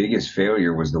the biggest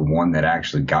failure was the one that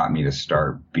actually got me to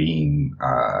start being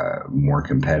more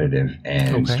competitive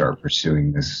and start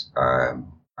pursuing this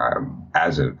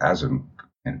as a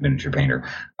miniature painter.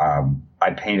 I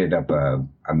painted up a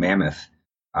mammoth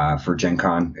for Gen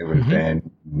Con. It would have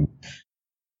been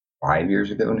 5 years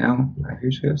ago now,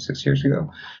 6 years ago,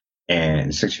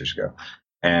 and 6 years ago.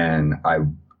 And I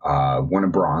won a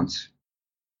bronze.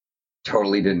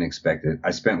 Totally didn't expect it. I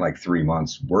spent like 3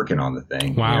 months working on the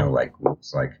thing. Wow.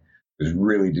 Was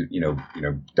really,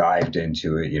 dived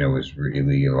into it. It was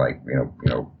really like,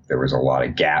 there was a lot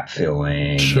of gap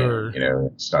filling,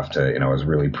 stuff to, I was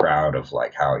really proud of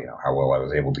like how well I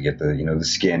was able to get the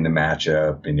skin to match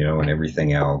up and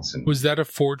everything else. And was that a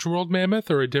Forge World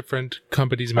mammoth or a different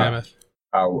company's mammoth?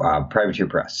 Privateer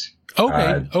Press.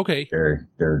 Okay.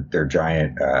 They're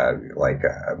giant,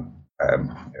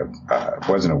 it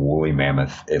wasn't a woolly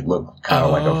mammoth. It looked kind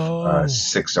of like a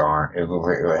 6 arm.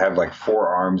 It had like 4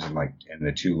 arms and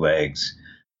the 2 legs,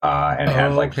 and it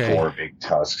had 4 big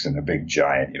tusks and a big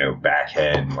giant, back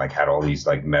head, and had all these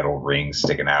metal rings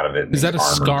sticking out of it. Is that a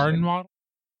Scarn model?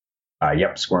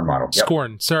 Yep, Scorn model. Yep.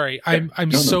 Scorn. Sorry,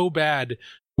 I'm so bad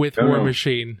with War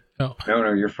Machine. No,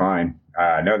 you're fine.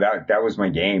 No, that was my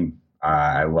game.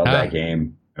 I love that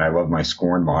game. And I love my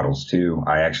Scorn models too.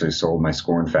 I actually sold my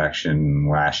Scorn faction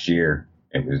last year.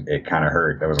 It kind of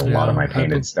hurt. That was a lot of my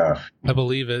painted stuff. I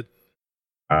believe it.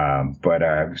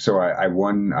 So I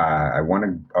won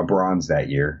a bronze that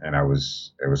year, and I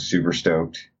was super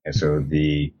stoked. And so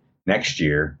the next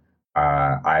year,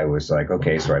 I was like,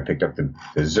 okay, so I picked up the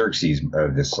Xerxes,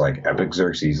 this like epic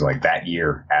Xerxes, like that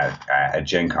year at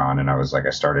Gen Con, and I was like,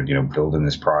 I started building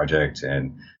this project,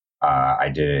 and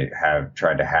I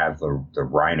tried to have the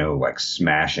Rhino like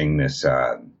smashing this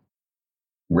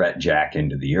Ret Jack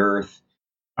into the earth,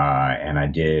 and I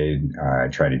did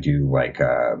try to do like.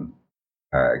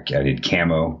 I did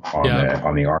camo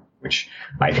on the arm, which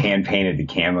I'd hand painted the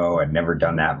camo. I'd never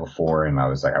done that before, and I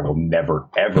was like, I will never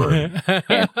ever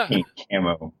hand paint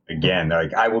camo again.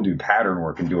 Like I will do pattern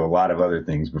work and do a lot of other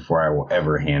things before I will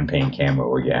ever hand paint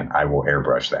camo again. I will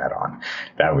airbrush that on.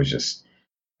 That was just.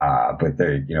 But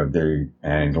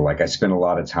and like I spent a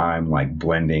lot of time like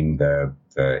blending the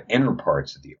inner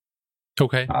parts of the.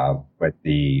 Okay. But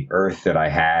the earth that I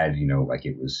had, like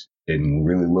didn't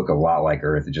really look a lot like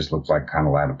earth. It just looked like kind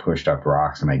of a lot of pushed up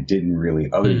rocks. And I didn't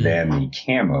really, other than the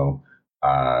camo,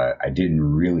 I didn't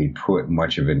really put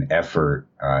much of an effort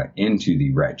into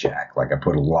the Ret Jack. Like I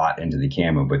put a lot into the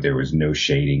camo, but there was no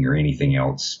shading or anything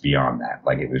else beyond that.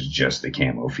 Like it was just the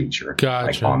camo feature, Gotcha.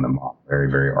 like on the model, very,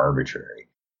 very arbitrary.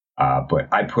 But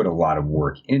I put a lot of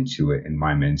work into it in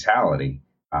my mentality,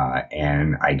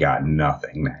 and I got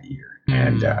nothing that year.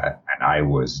 And I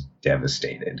was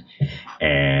devastated.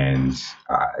 And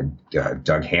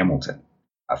Doug Hamilton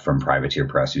from Privateer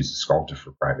Press, who's a sculptor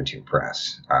for Privateer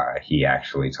Press, he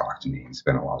actually talked to me and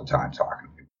spent a lot of time talking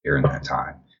to me during that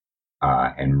time.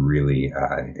 And really,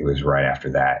 it was right after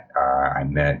that I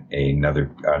met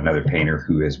another painter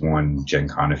who has won Gen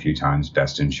Con a few times,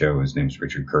 Best in Show. His name's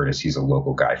Richard Curtis. He's a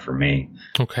local guy for me.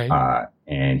 Okay.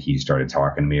 And he started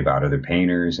talking to me about other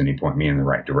painters, and he pointed me in the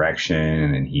right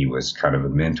direction. And he was kind of a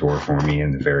mentor for me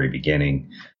in the very beginning.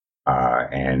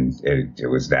 And it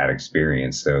was that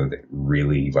experience, though, that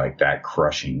really like that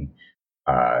crushing,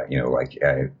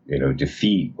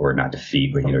 defeat, or not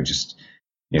defeat, but just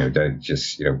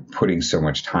putting so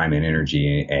much time and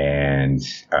energy and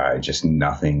just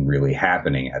nothing really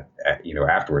happening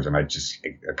afterwards. And I just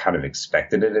kind of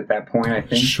expected it at that point, I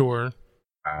think. Sure.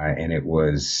 And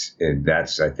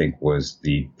that's I think was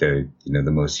the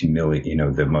most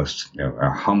the most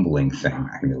humbling thing,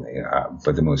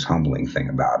 but the most humbling thing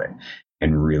about it,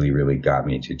 and really, really got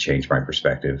me to change my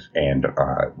perspective and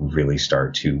really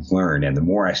start to learn. And the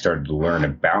more I started to learn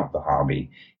about the hobby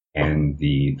and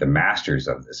the masters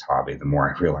of this hobby, the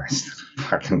more I realized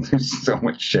fucking there's so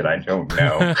much shit I don't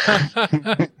know.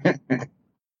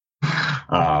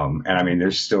 And I mean,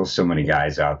 there's still so many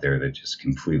guys out there that just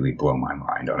completely blow my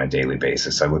mind on a daily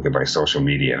basis. I look at my social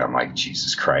media and I'm like,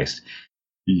 Jesus Christ,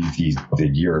 the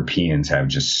Europeans have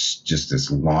just this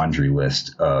laundry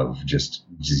list of just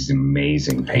these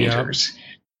amazing painters.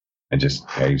 Yep. I just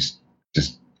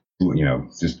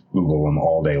Google them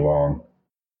all day long.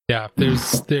 Yeah,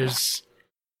 there's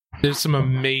some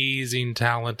amazing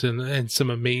talent and some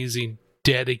amazing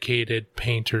dedicated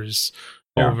painters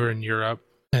over in Europe,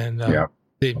 and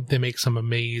they make some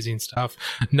amazing stuff.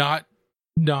 Not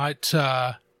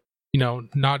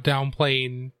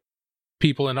downplaying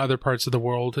people in other parts of the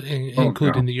world,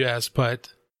 including the U.S.,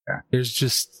 but there's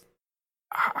just,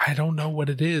 I don't know what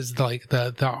it is. Like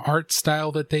the art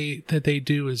style that they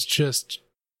do is just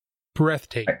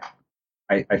breathtaking.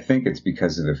 I think it's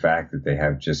because of the fact that they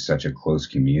have just such a close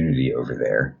community over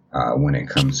there when it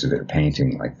comes to their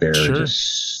painting. Like they're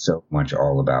just so much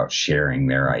all about sharing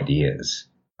their ideas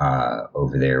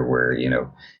over there, where,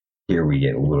 here we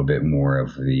get a little bit more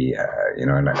of the,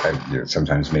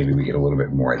 sometimes maybe we get a little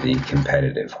bit more of the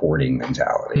competitive hoarding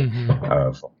mentality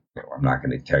of, I'm not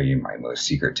going to tell you my most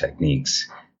secret techniques,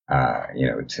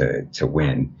 to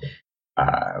win.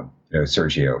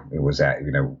 Sergio, it was at,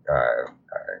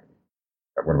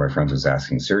 one of my friends was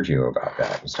asking Sergio about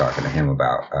that. Was talking to him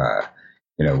about,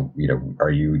 do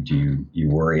you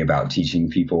worry about teaching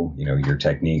people, your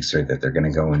techniques, or that they're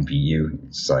going to go and beat you?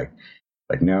 It's like,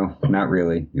 no, not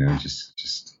really.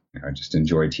 Just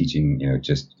enjoy teaching.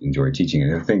 Just enjoy teaching.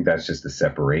 And I think that's just the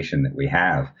separation that we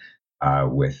have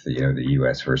with the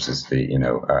U.S. versus the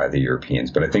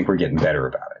Europeans. But I think we're getting better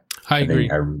about it. I agree.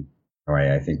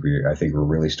 I think we're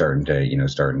really starting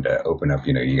to open up.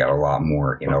 You got a lot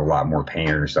more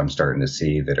painters I'm starting to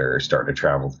see that are starting to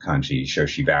travel the country.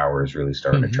 Shoshi Bauer is really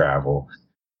starting to travel.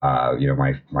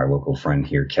 My local friend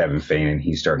here, Kevin Fanon,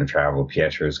 he's starting to travel.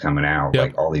 Pietro's coming out. Yep.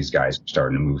 Like all these guys are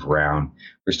starting to move around.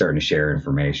 We're starting to share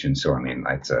information. So I mean,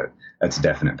 that's a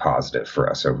definite positive for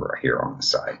us over here on the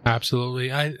side.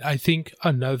 Absolutely. I think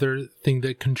another thing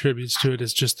that contributes to it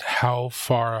is just how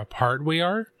far apart we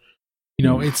are.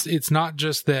 It's not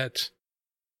just that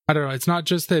I don't know. It's not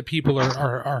just that people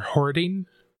are hoarding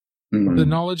Mhm. the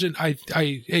knowledge, and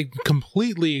I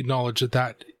completely acknowledge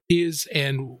that is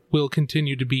and will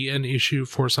continue to be an issue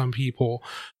for some people,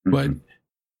 but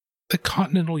the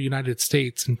continental United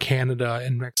States and Canada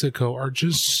and Mexico are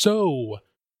just so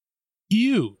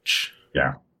huge.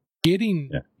 Yeah.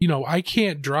 I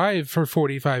can't drive for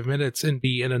 45 minutes and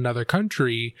be in another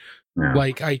country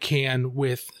like I can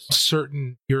with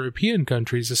certain European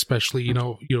countries, especially,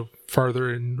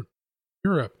 farther in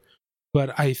Europe.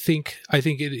 But I think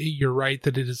you're right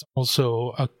that it is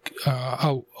also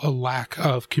a lack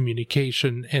of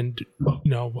communication and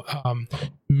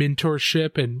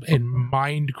mentorship and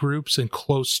mind groups and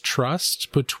close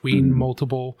trust between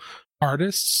multiple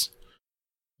artists.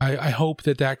 I hope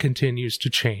that continues to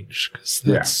change, because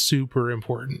that's super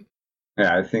important.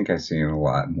 Yeah, I think I've seen a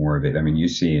lot more of it. I mean, you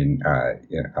see in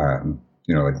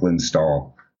like Lynn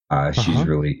Stahl. She's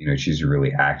really, she's a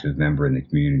really active member in the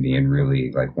community, and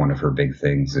really, like, one of her big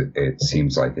things, it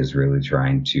seems like, is really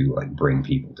trying to, like, bring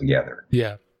people together.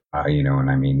 Yeah. And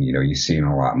I mean, you're seeing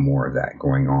a lot more of that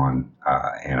going on,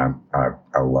 and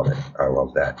I love it. I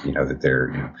love that, that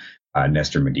they're,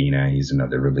 Nestor Medina, he's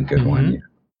another really good one.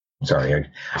 Sorry,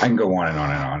 I can go on and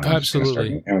on and on.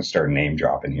 Absolutely. I'm going to start name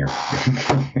dropping here.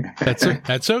 That's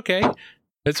okay.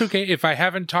 That's okay. If I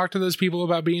haven't talked to those people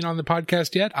about being on the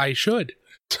podcast yet, I should.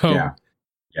 So. Yeah,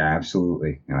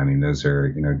 absolutely. I mean, those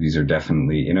are, these are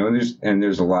definitely,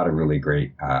 there's a lot of really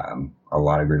great,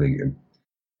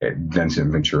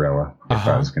 Vincent Venturella, if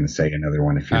I was going to say another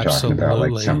one, if you're talking about,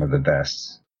 like, some of the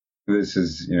best. This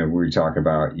is, we talk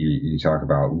about, you talk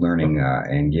about learning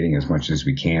and getting as much as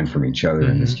we can from each other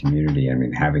in this community. I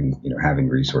mean, having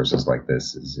resources like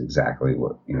this is exactly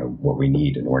what we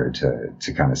need in order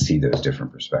to kind of see those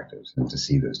different perspectives and to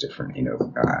see those different,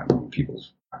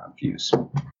 people's views.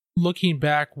 Looking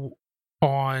back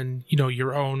on,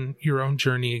 your own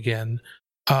journey again,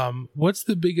 what's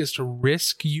the biggest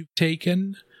risk you've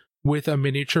taken with a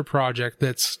miniature project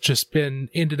that's just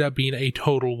ended up being a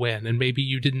total win, and maybe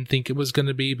you didn't think it was going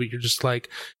to be, but you're just like,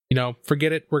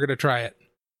 forget it, we're going to try it?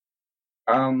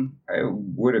 It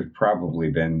would have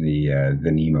probably been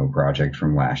the Nemo project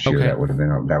from last year. Okay. That would have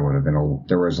been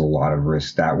there was a lot of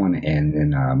risk, that one, and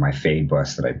then my Fade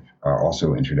bus that I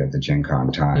also entered at the Gen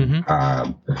Con time.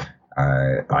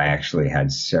 I actually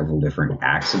had several different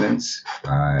accidents,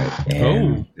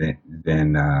 and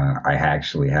then I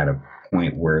actually had a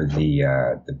point where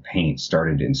the paint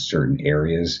started in certain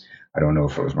areas. I don't know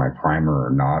if it was my primer or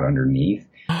not underneath.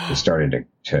 It started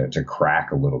to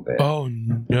crack a little bit. Oh,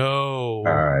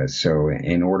 no. So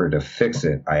in order to fix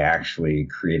it, I actually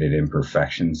created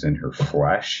imperfections in her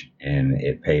flesh, and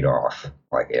it paid off.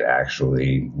 Like, it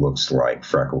actually looks like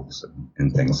freckles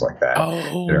and things like that.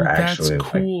 Oh, that's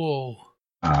cool.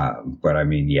 But I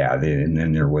mean, and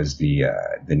then there was the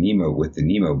Nemo with the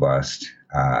Nemo bust.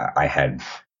 I had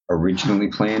originally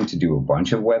planned to do a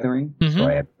bunch of weathering, so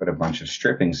I had to put a bunch of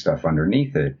stripping stuff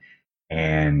underneath it.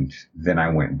 And then I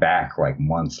went back like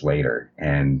months later,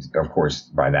 and of course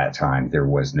by that time there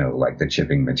was no, like, the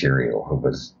chipping material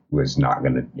was not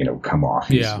going to come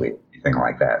off easily, anything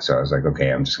like that. So I was like,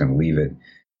 okay, I'm just going to leave it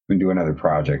and do another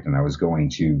project. And I was going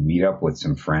to meet up with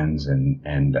some friends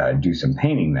and do some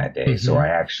painting that day. So I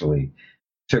actually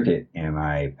took it and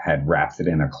I had wrapped it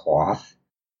in a cloth,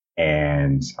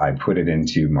 and I put it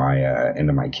into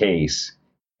my case.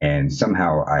 And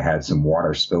somehow I had some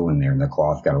water spill in there, and the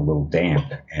cloth got a little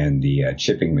damp, and the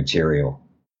chipping material,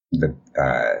 the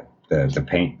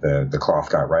paint, the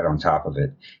cloth got right on top of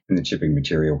it, and the chipping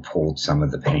material pulled some of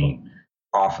the paint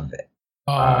off of it.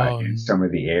 In some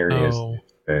of the areas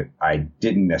that I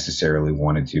didn't necessarily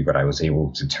want it to, but I was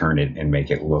able to turn it and make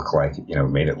it look like,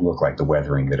 made it look like the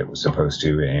weathering that it was supposed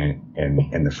to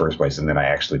in the first place. And then I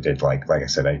actually did, like I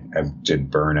said, I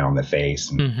did burn on the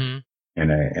face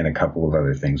and a couple of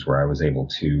other things where I was able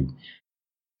to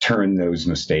turn those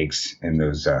mistakes and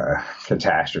those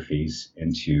catastrophes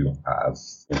into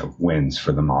wins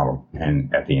for the model.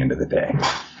 And at the end of the day,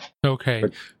 okay.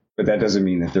 But that doesn't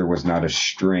mean that there was not a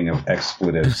string of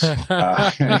expletives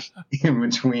in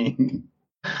between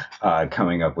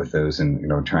coming up with those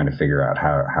and trying to figure out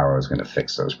how I was going to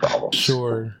fix those problems.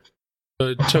 Sure. So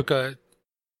it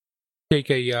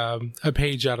take a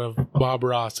page out of Bob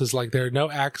Ross. Is like, there are no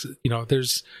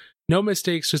there's no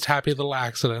mistakes, just happy little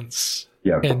accidents.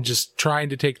 Yep. And just trying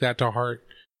to take that to heart.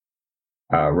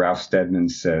 Ralph Steadman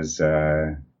says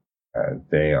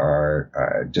they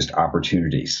are just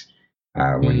opportunities.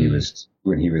 When he was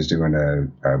doing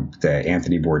the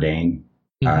Anthony Bourdain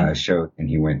show, and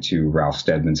he went to Ralph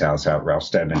Steadman's house. Ralph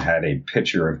Steadman had a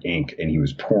pitcher of ink, and he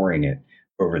was pouring it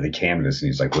over the canvas, and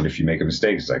he's like, "What if you make a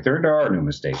mistake?" It's like, there are no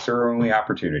mistakes. There are only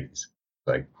opportunities.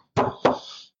 Like,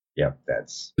 yep,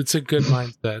 it's a good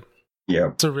mindset.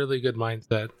 Yep, it's a really good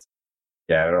mindset.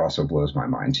 Yeah, it also blows my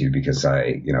mind too, because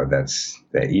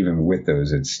that even with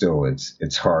those,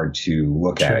 it's hard to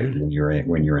look at it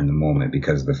when you're in the moment,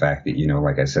 because of the fact that,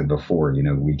 like I said before,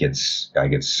 I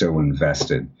get so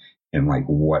invested in like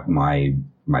what my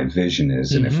vision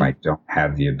is, and if I don't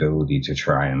have the ability to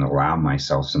try and allow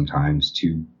myself sometimes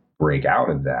to break out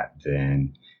of that,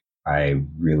 then I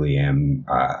really am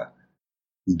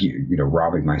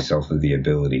robbing myself of the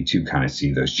ability to kind of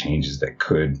see those changes that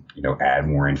could, add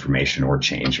more information or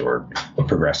change or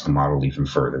progress the model even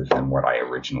further than what I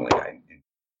originally had.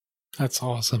 That's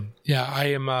awesome. Yeah, I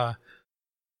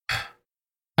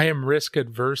am risk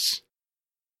adverse.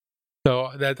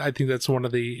 So I think that's one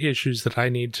of the issues that I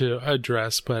need to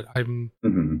address, but I'm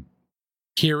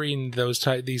hearing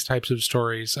these types of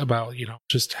stories about,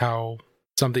 just how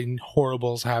something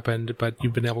horrible's happened, but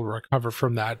you've been able to recover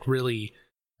from that.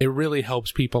 It really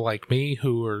helps people like me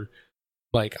who are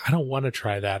like, I don't want to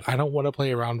try that. I don't want to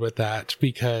play around with that,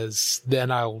 because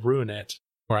then I'll ruin it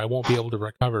or I won't be able to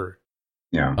recover.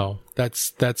 Yeah. So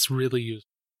that's really useful.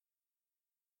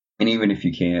 And even if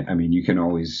you can't, I mean, you can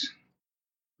always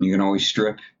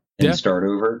strip and start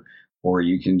over, or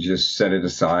you can just set it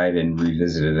aside and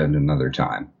revisit it at another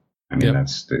time. I mean,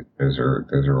 those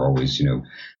are always,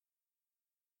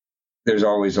 there's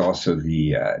always also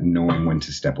the knowing when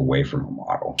to step away from a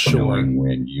model, knowing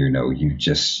when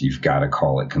you've got to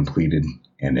call it completed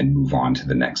and then move on to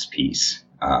the next piece.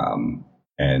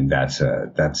 And that's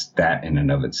that in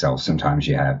and of itself. Sometimes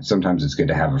it's good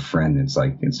to have a friend that's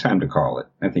like, it's time to call it.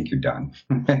 I think you're done.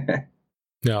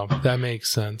 No, that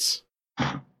makes sense.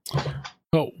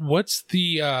 But what's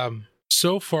the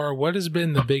so far? What has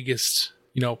been the biggest,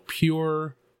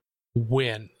 pure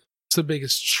win? What's the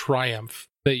biggest triumph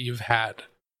that you've had?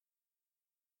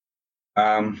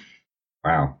 Wow.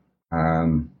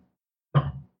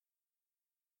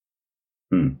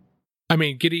 I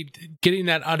mean, getting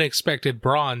that unexpected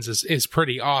bronze is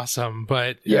pretty awesome,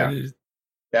 but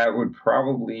that would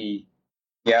probably,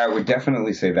 I would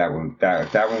definitely say that one.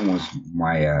 That one was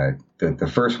my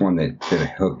the first one that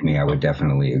hooked me. I would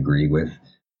definitely agree with.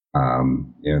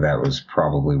 That was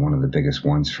probably one of the biggest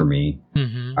ones for me.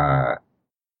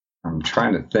 I'm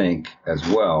trying to think as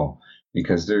well,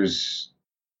 because there's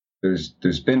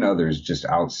been others just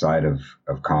outside of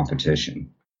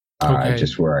competition,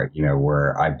 just where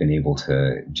I've been able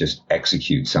to just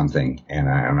execute something, and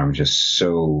I'm just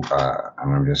so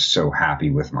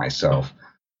happy with myself.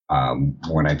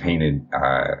 When I painted,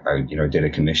 I did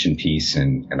a commission piece,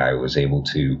 and I was able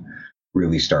to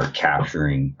really start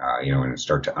capturing, and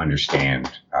start to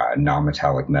understand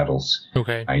non-metallic metals.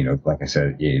 Okay. Like I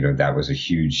said, that was a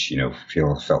huge,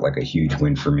 felt like a huge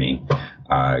win for me.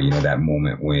 That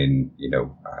moment when,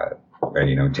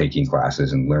 taking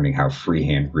classes and learning how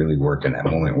freehand really worked, and that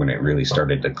moment when it really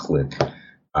started to click,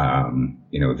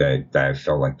 that I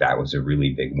felt like that was a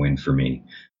really big win for me.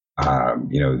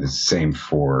 The same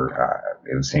for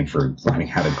learning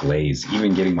how to glaze,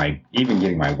 even getting my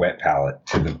wet palette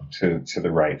to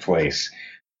the right place,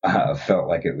 felt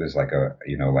like it was like a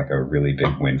really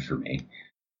big win for me.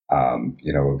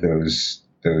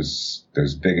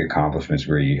 Those big accomplishments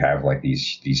where you have like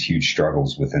these huge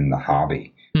struggles within the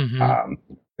hobby,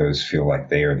 those feel like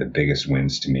they are the biggest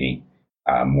wins to me,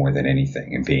 more than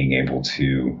anything, and being able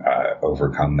to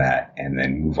overcome that and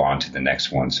then move on to the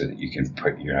next one, so that you can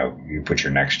put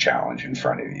your next challenge in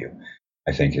front of you.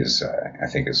 I think is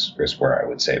where I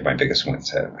would say my biggest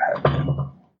wins have been,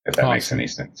 if that makes any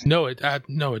sense. No, it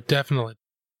definitely.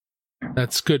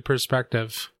 That's good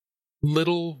perspective.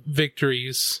 Little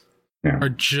victories are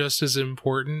just as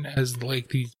important as like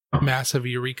these massive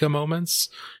eureka moments.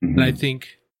 And I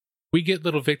think we get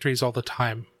little victories all the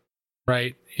time,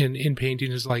 right? In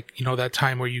painting is like, that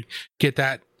time where you get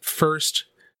that first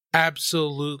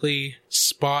absolutely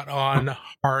spot on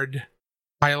hard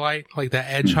highlight, like that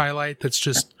edge highlight that's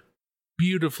just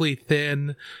beautifully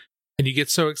thin, and you get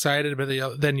so excited, but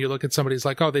then you look at somebody's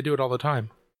like, oh, they do it all the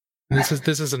time. And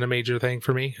this isn't a major thing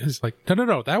for me. It's like,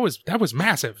 no, that was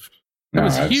massive. That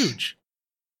was huge.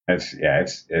 It's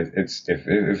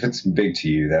if it's big to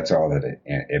you, that's all that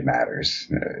it matters.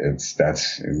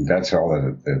 That's all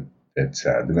that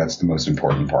that's the most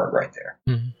important part right there.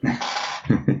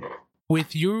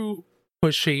 With you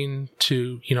pushing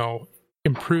to,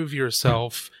 improve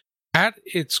yourself, at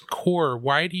its core,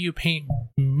 why do you paint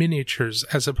miniatures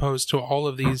as opposed to all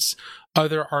of these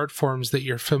other art forms that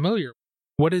you're familiar with?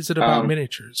 What is it about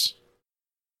miniatures?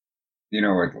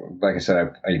 like I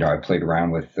said, I played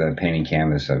around with painting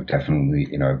canvas. I've definitely,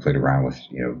 I played around with,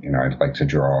 I'd like to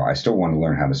draw. I still want to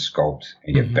learn how to sculpt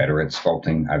and get better at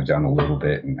sculpting. I've done a little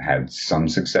bit and had some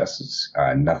successes.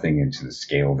 Nothing into the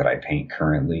scale that I paint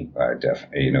currently.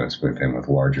 Definitely, it's been with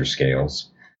larger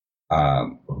scales.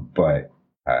 But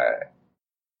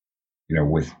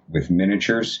with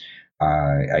miniatures,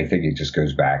 I think it just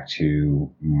goes back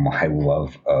to my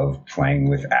love of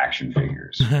playing with action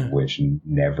figures, which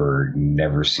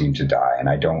never seem to die. And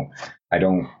I don't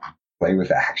play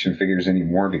with action figures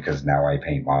anymore because now I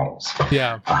paint models.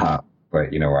 Yeah.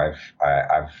 But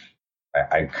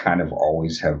I kind of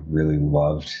always have really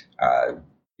loved,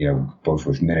 both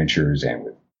with miniatures and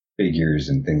with figures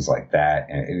and things like that,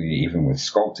 and even with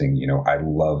sculpting, I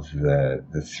love the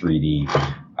 3D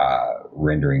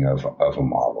rendering of a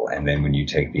model. And then when you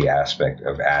take the aspect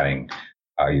of adding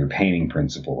your painting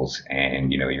principles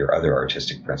and your other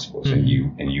artistic principles, and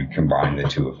you combine the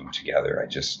two of them together, I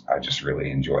just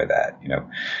really enjoy that.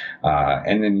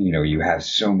 And then you have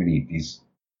so many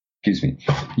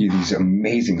these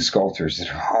amazing sculptors that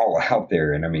are all out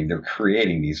there, and I mean they're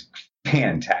creating these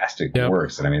fantastic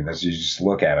works. And I mean, you just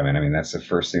look at them, and I mean that's the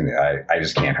first thing that I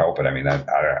just can't help it. I mean,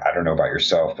 I don't know about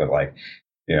yourself, but like,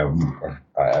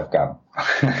 I've got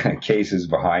cases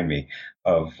behind me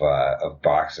of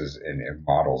boxes and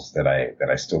models that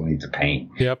I still need to paint.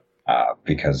 Yep.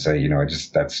 Because I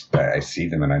see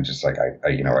them and I'm just like I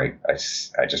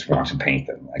just want to paint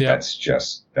them. Like that's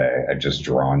just I'm just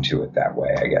drawn to it that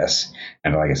way, I guess.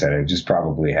 And like I said, it just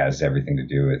probably has everything to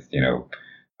do with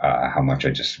how much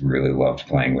I just really loved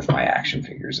playing with my action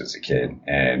figures as a kid,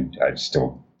 and I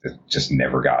still just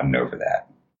never gotten over that.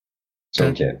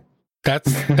 So kid.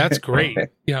 That's great.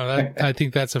 I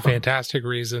think that's a fantastic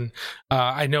reason.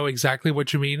 I know exactly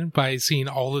what you mean by seeing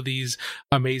all of these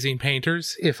amazing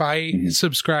painters. If I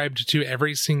subscribed to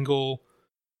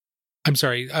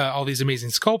all these amazing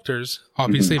sculptors,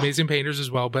 obviously amazing painters as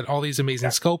well, but all these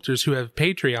amazing sculptors who have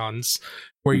Patreons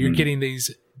where you're getting these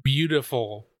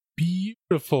beautiful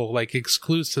like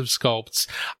exclusive sculpts,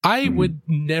 I would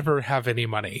never have any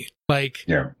money. Like,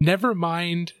 never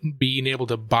mind being able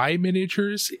to buy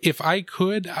miniatures. If I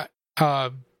could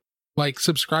like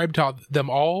subscribe to them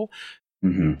all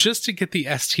just to get the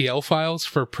STL files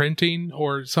for printing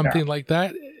or something like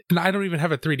that, and I don't even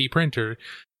have a 3D printer.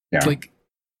 It's like,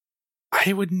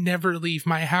 I would never leave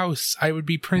my house. I would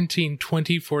be printing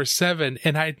 24/7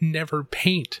 and I'd never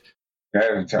paint.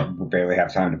 I barely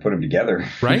have time to put them together.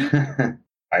 Right?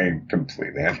 I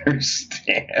completely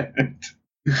understand.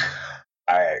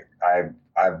 I'm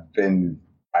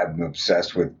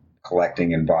obsessed with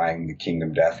collecting and buying the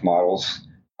Kingdom Death models.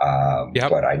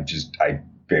 But I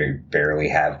barely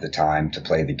have the time to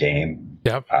play the game.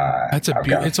 Yep.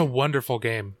 It's a wonderful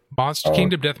game.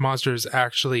 Kingdom Death Monster is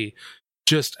actually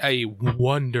just a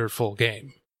wonderful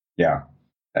game. Yeah.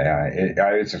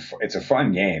 It's a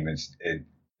fun game. It's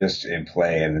just in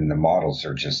play, and then the models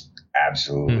are just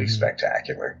absolutely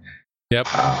spectacular. Yep.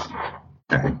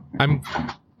 I'm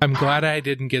glad I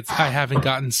haven't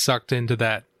gotten sucked into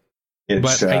that.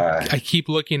 But I keep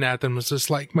looking at them. It's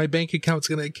just like, my bank account's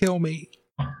going to kill me.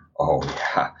 Oh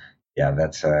yeah.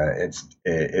 That's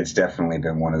it's definitely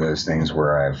been one of those things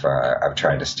where I've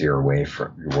tried to steer away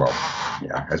from,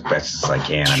 as best as I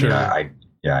can. Sure. I mean,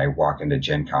 I walk into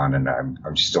Gen Con and I'm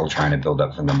still trying to build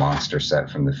up from the monster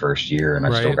set from the first year, and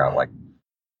I've still got like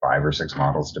 5 or 6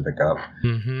 models to pick up.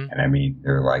 And I mean,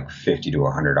 they're like $50 to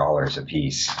 $100 a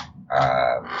piece,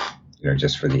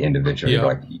 just for the individual,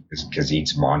 like, because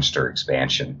each monster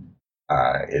expansion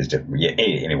is different. Yeah,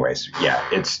 anyways,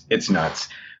 it's nuts.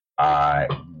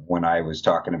 When I was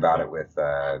talking about it with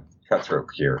Cutthroat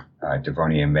here,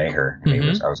 Devonian Maher,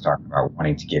 I was talking about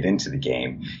wanting to get into the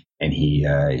game. And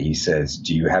he says,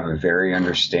 "Do you have a very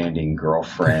understanding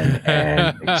girlfriend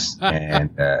and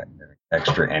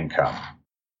extra income?"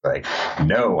 Like,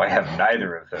 no, I have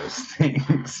neither of those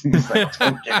things. He's like,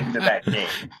 "Don't get into that game.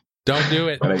 Don't do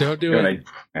it. Don't do it."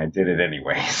 I did it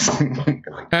anyways.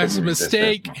 That's a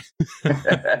mistake.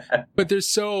 But they're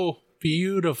so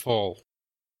beautiful.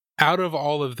 Out of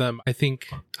all of them, I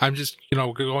think I'm just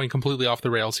going completely off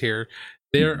the rails here.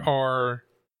 There are,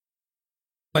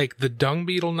 like, the Dung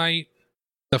Beetle Knight,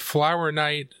 the Flower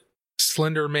Knight,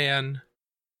 Slender Man,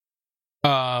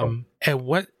 and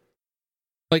what,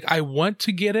 like, I want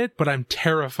to get it, but I'm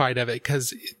terrified of it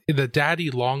because the Daddy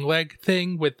Longleg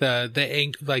thing with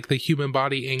the human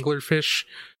body anglerfish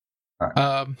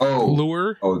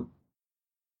lure.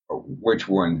 Oh, which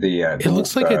one? It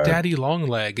looks like a Daddy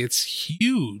Longleg. It's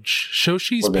huge.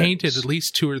 Shoshi's painted at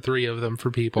least 2 or 3 of them for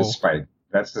people.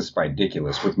 That's the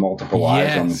Spidiculous with multiple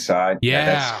eyes on the side.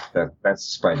 Yeah. That's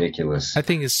Spidiculous. That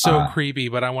thing is so creepy,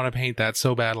 but I want to paint that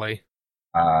so badly.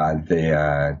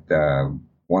 The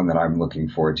one that I'm looking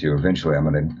forward to eventually, I'm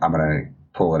gonna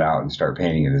pull it out and start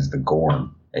painting it, is the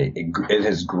Gorm. It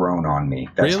has grown on me.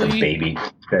 That's really? The baby,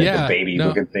 the baby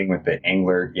looking thing with the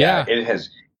angler. Yeah,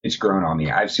 it's grown on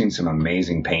me. I've seen some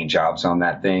amazing paint jobs on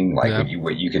that thing. Like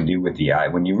what you can do with the eye.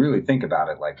 When you really think about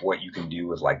it, like what you can do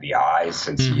with like the eyes,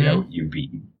 since you'd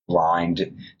be blind,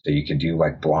 so you can do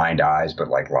like blind eyes, but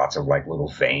like lots of like little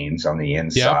veins on the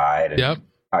inside. And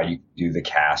how you do the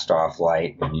cast off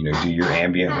light, and do your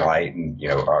ambient light, and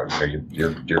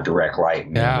your direct light.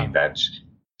 And I mean that's.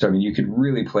 So I mean, you could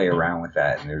really play around with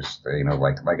that, and there's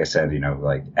like I said,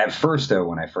 like at first though,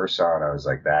 when I first saw it, I was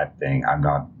like, that thing, I'm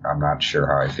not sure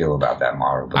how I feel about that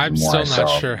model. But I'm still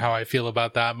not sure how I feel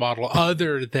about that model,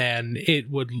 other than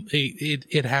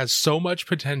it has so much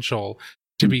potential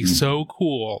to be so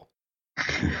cool,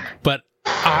 but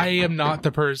I am not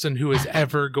the person who is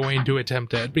ever going to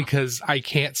attempt it because I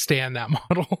can't stand that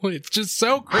model. It's just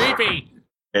so creepy.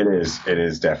 It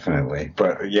is definitely.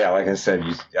 But yeah, like I said,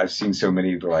 I've seen so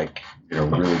many like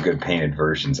really good painted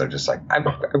versions. I'm just like, I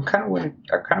kind of want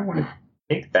to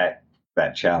take that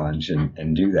challenge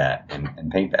and do that and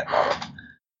paint that model.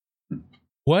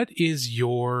 What is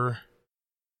your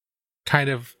kind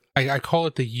of, I call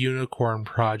it the unicorn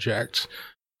project,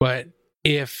 but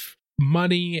if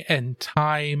money and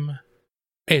time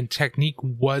and technique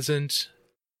weren't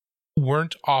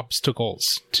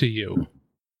obstacles to you,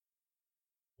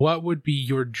 what would be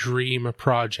your dream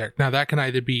project? Now that can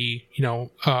either be,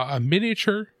 a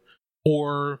miniature,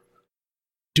 or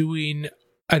doing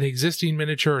an existing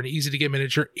miniature, an easy to get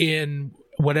miniature in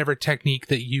whatever technique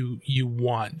that you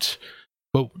want.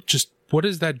 But just what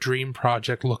does that dream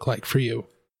project look like for you?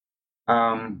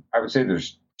 I would say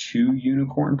there's 2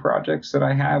 unicorn projects that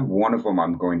I have. One of them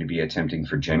I'm going to be attempting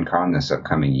for Gen Con this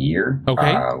upcoming year.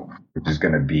 Okay. Which is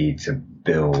going to be to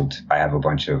build. I have a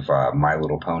bunch of My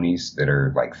Little Ponies that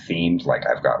are like themed. Like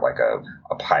I've got like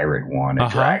a pirate one, a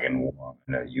dragon one,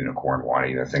 and a unicorn one,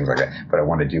 things like that. But I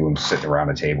want to do them sitting around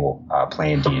a table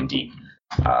playing D&D.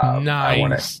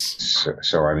 Nice.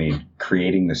 So I mean,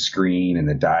 creating the screen and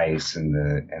the dice and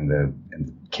the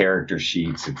character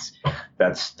sheets.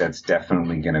 That's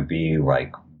definitely going to be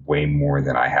like way more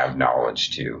than I have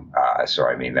knowledge to. So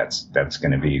I mean, that's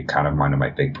going to be kind of one of my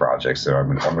big projects. So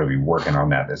I'm going to be working on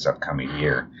that this upcoming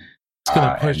year. It's going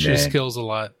to push your skills a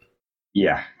lot.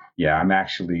 Yeah. I'm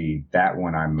actually, that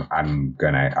one I'm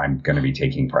gonna be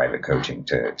taking private coaching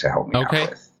to help me out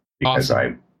with, because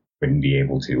I wouldn't be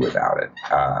able to without it.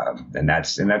 And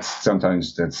that's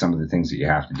sometimes that's some of the things that you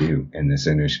have to do in this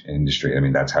industry. I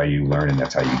mean, that's how you learn and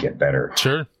that's how you get better.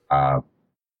 Sure.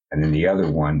 And then the other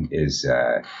one is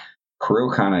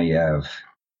Kirill Kanayev.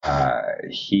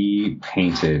 He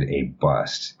painted a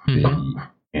bust in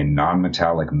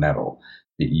non-metallic metal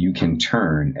that you can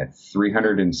turn at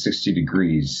 360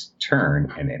 degrees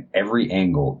turn, and at every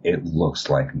angle it looks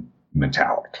like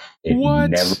metallic. It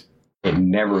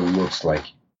never looks like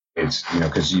it's,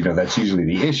 because that's usually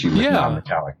the issue with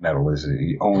non-metallic metal, is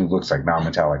it only looks like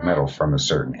non-metallic metal from a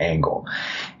certain angle.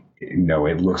 No,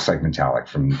 it looks like metallic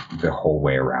from the whole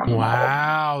way around.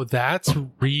 Wow, that's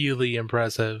really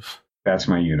impressive. That's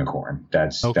my unicorn.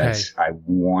 That's I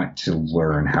want to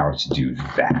learn how to do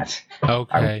that.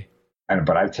 Okay.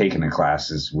 But I've taken the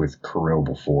classes with Kirill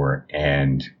before,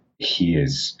 and he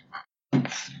is.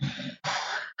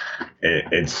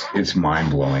 It's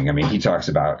mind blowing. I mean, he talks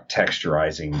about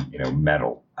texturizing,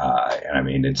 metal, and I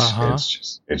mean,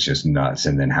 it's just nuts.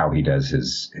 And then how he does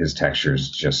his textures,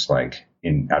 just like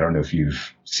I don't know if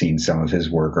you've seen some of his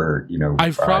work or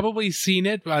I've probably seen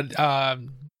it, but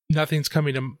nothing's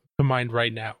coming to mind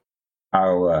right now.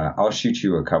 I'll shoot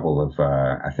you a couple of.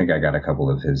 I think I got a couple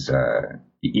of his.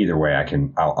 Either way,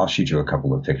 I'll shoot you a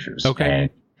couple of pictures. Okay. And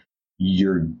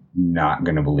you're not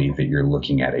going to believe that you're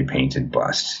looking at a painted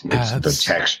bust.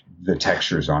 The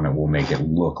textures on it will make it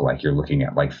look like you're looking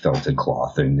at like felted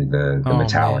cloth, and the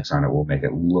metallics on it will make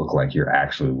it look like you're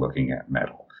actually looking at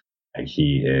metal. Like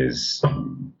he's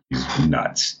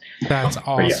nuts. That's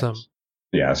awesome.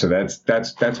 Yeah, so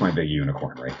that's my big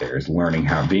unicorn right there, is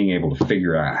being able to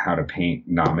figure out how to paint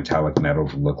non-metallic metal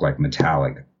to look like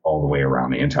metallic all the way around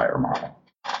the entire model.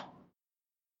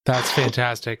 That's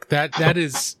fantastic. That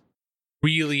is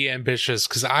really ambitious,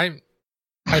 because I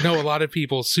know a lot of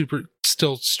people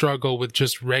still struggle with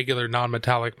just regular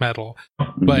non-metallic metal,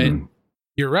 but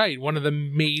you're right. One of the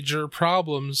major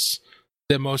problems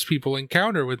that most people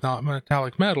encounter with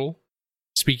non-metallic metal,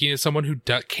 speaking as someone who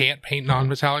can't paint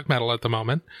non-metallic metal at the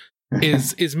moment,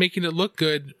 is making it look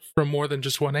good from more than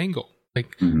just one angle.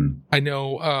 Like, I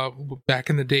know back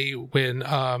in the day when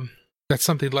that's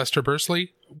something Lester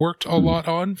Bursley worked a lot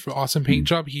on for Awesome Paint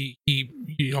Job. He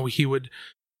would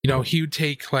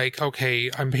take like,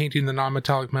 okay, I'm painting the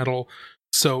non-metallic metal,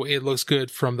 so it looks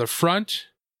good from the front,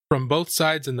 from both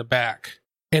sides, and the back,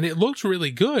 and it looked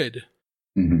really good.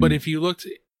 But if you looked,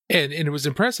 and it was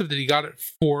impressive that he got it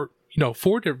for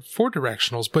four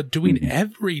directionals, but doing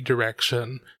every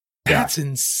direction, that's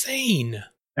insane.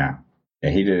 Yeah.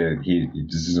 Yeah,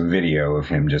 this is a video of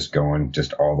him just going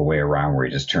just all the way around where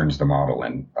he just turns the model.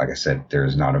 And like I said,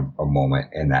 there's not a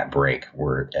moment in that break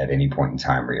where at any point in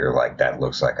time where you're like, that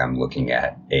looks like I'm looking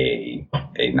at a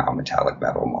non-metallic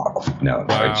metal model. No,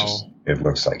 it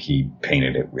looks like he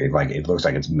painted it. Like it looks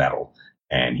like it's metal,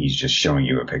 and he's just showing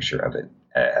you a picture of it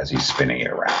as he's spinning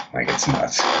it around. Like, it's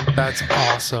nuts. That's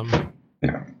awesome.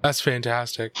 Yeah. That's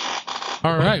fantastic.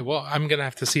 All right. Well, I'm going to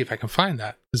have to see if I can find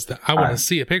that. I want to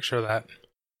see a picture of that.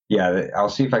 Yeah, I'll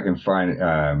see if I can find.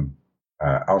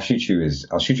 I'll shoot you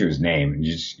his name, and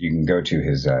you can go to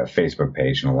his Facebook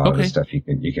page, and a lot of the stuff you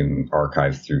can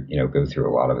archive through. Go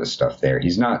through a lot of his stuff there.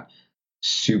 He's not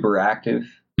super active,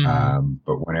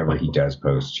 but whenever he does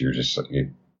post, you're just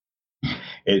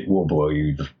it will blow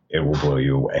you. It will blow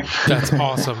you away. That's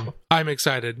awesome. I'm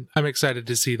excited. I'm excited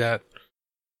to see that.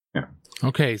 Yeah.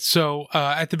 Okay, so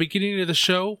at the beginning of the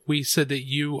show, we said that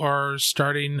you are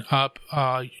starting up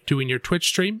doing your Twitch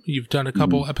stream. You've done a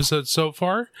couple episodes so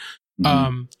far.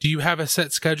 Do you have a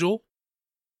set schedule?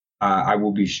 I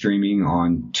will be streaming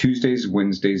on Tuesdays,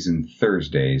 Wednesdays, and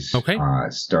Thursdays,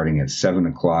 starting at 7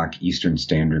 o'clock Eastern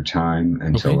Standard Time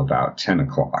until about 10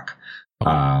 o'clock.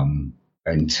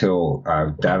 Until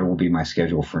that will be my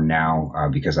schedule for now,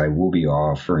 because I will be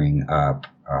offering up.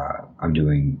 I'm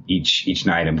doing each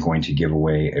night. I'm going to give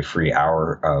away a free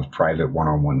hour of private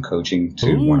one-on-one coaching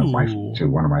to one of my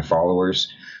followers,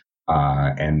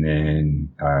 and then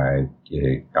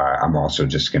I'm also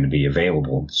just going to be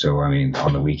available. So I mean,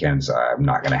 on the weekends, I'm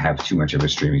not going to have too much of a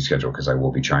streaming schedule because I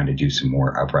will be trying to do some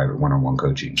more private one-on-one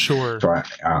coaching. Sure. So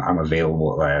I'm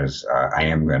available as I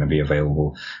am going to be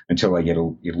available until I get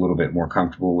a little bit more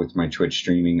comfortable with my Twitch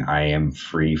streaming. I am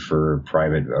free for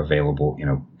private available,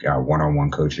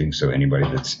 one-on-one coaching. So anybody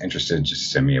that's interested,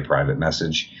 just send me a private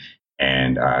message,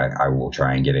 and I will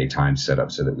try and get a time set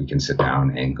up so that we can sit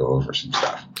down and go over some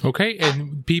stuff. Okay,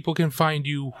 and people can find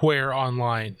you where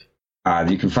online?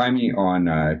 You can find me on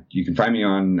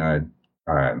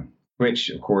Twitch,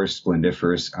 of course,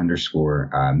 Splendiferous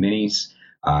 _minis.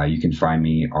 You can find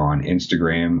me on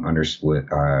Instagram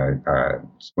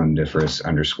Splendiferous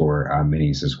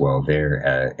 _minis as well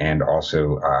there, and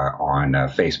also on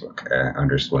Facebook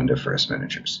under Splendiferous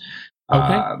Miniatures.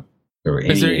 Okay. So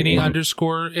is there any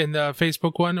underscore in the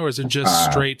Facebook one, or is it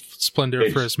just straight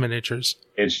Splendiferous Miniatures?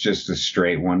 It's just a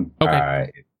straight one. Okay.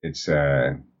 It's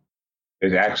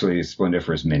actually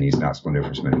Splendiferous Minis, not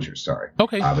Splendiferous Miniatures. Sorry.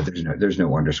 Okay. But there's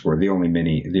no underscore. The only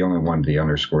one the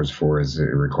underscore is for is it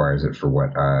requires it for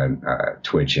what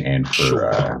Twitch and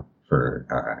for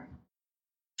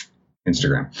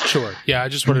Instagram. Sure. Yeah, I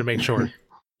just wanted to make sure.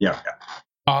 Yeah.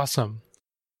 Awesome.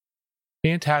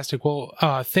 Fantastic. Well,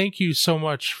 thank you so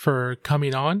much for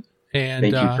coming on. And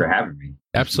thank you for having me.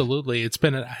 Absolutely. It's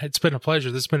been a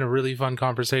pleasure. This has been a really fun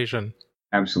conversation.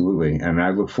 Absolutely. And I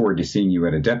look forward to seeing you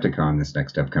at Adepticon this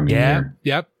next upcoming year.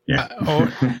 Yep. Yeah.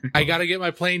 I got to get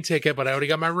my plane ticket, but I already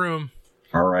got my room.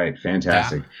 All right.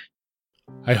 Fantastic. Yeah.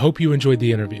 I hope you enjoyed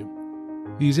the interview.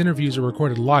 These interviews are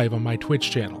recorded live on my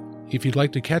Twitch channel. If you'd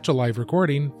like to catch a live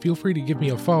recording, feel free to give me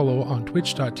a follow on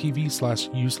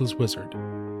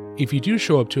twitch.tv/uselesswizard. If you do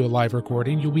show up to a live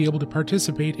recording, you'll be able to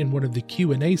participate in one of the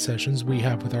Q&A sessions we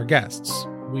have with our guests.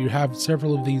 We have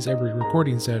several of these every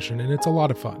recording session, and it's a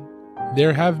lot of fun.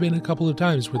 There have been a couple of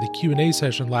times where the Q&A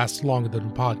session lasts longer than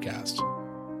a podcast.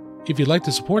 If you'd like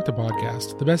to support the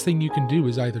podcast, the best thing you can do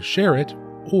is either share it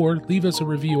or leave us a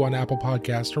review on Apple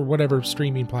Podcasts or whatever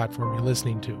streaming platform you're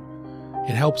listening to.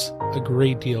 It helps a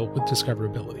great deal with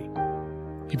discoverability.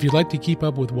 If you'd like to keep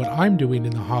up with what I'm doing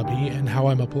in the hobby and how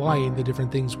I'm applying the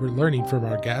different things we're learning from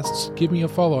our guests, give me a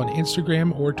follow on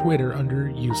Instagram or Twitter under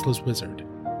Useless Wizard.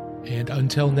 And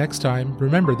until next time,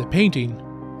 remember that painting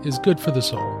is good for the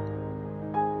soul.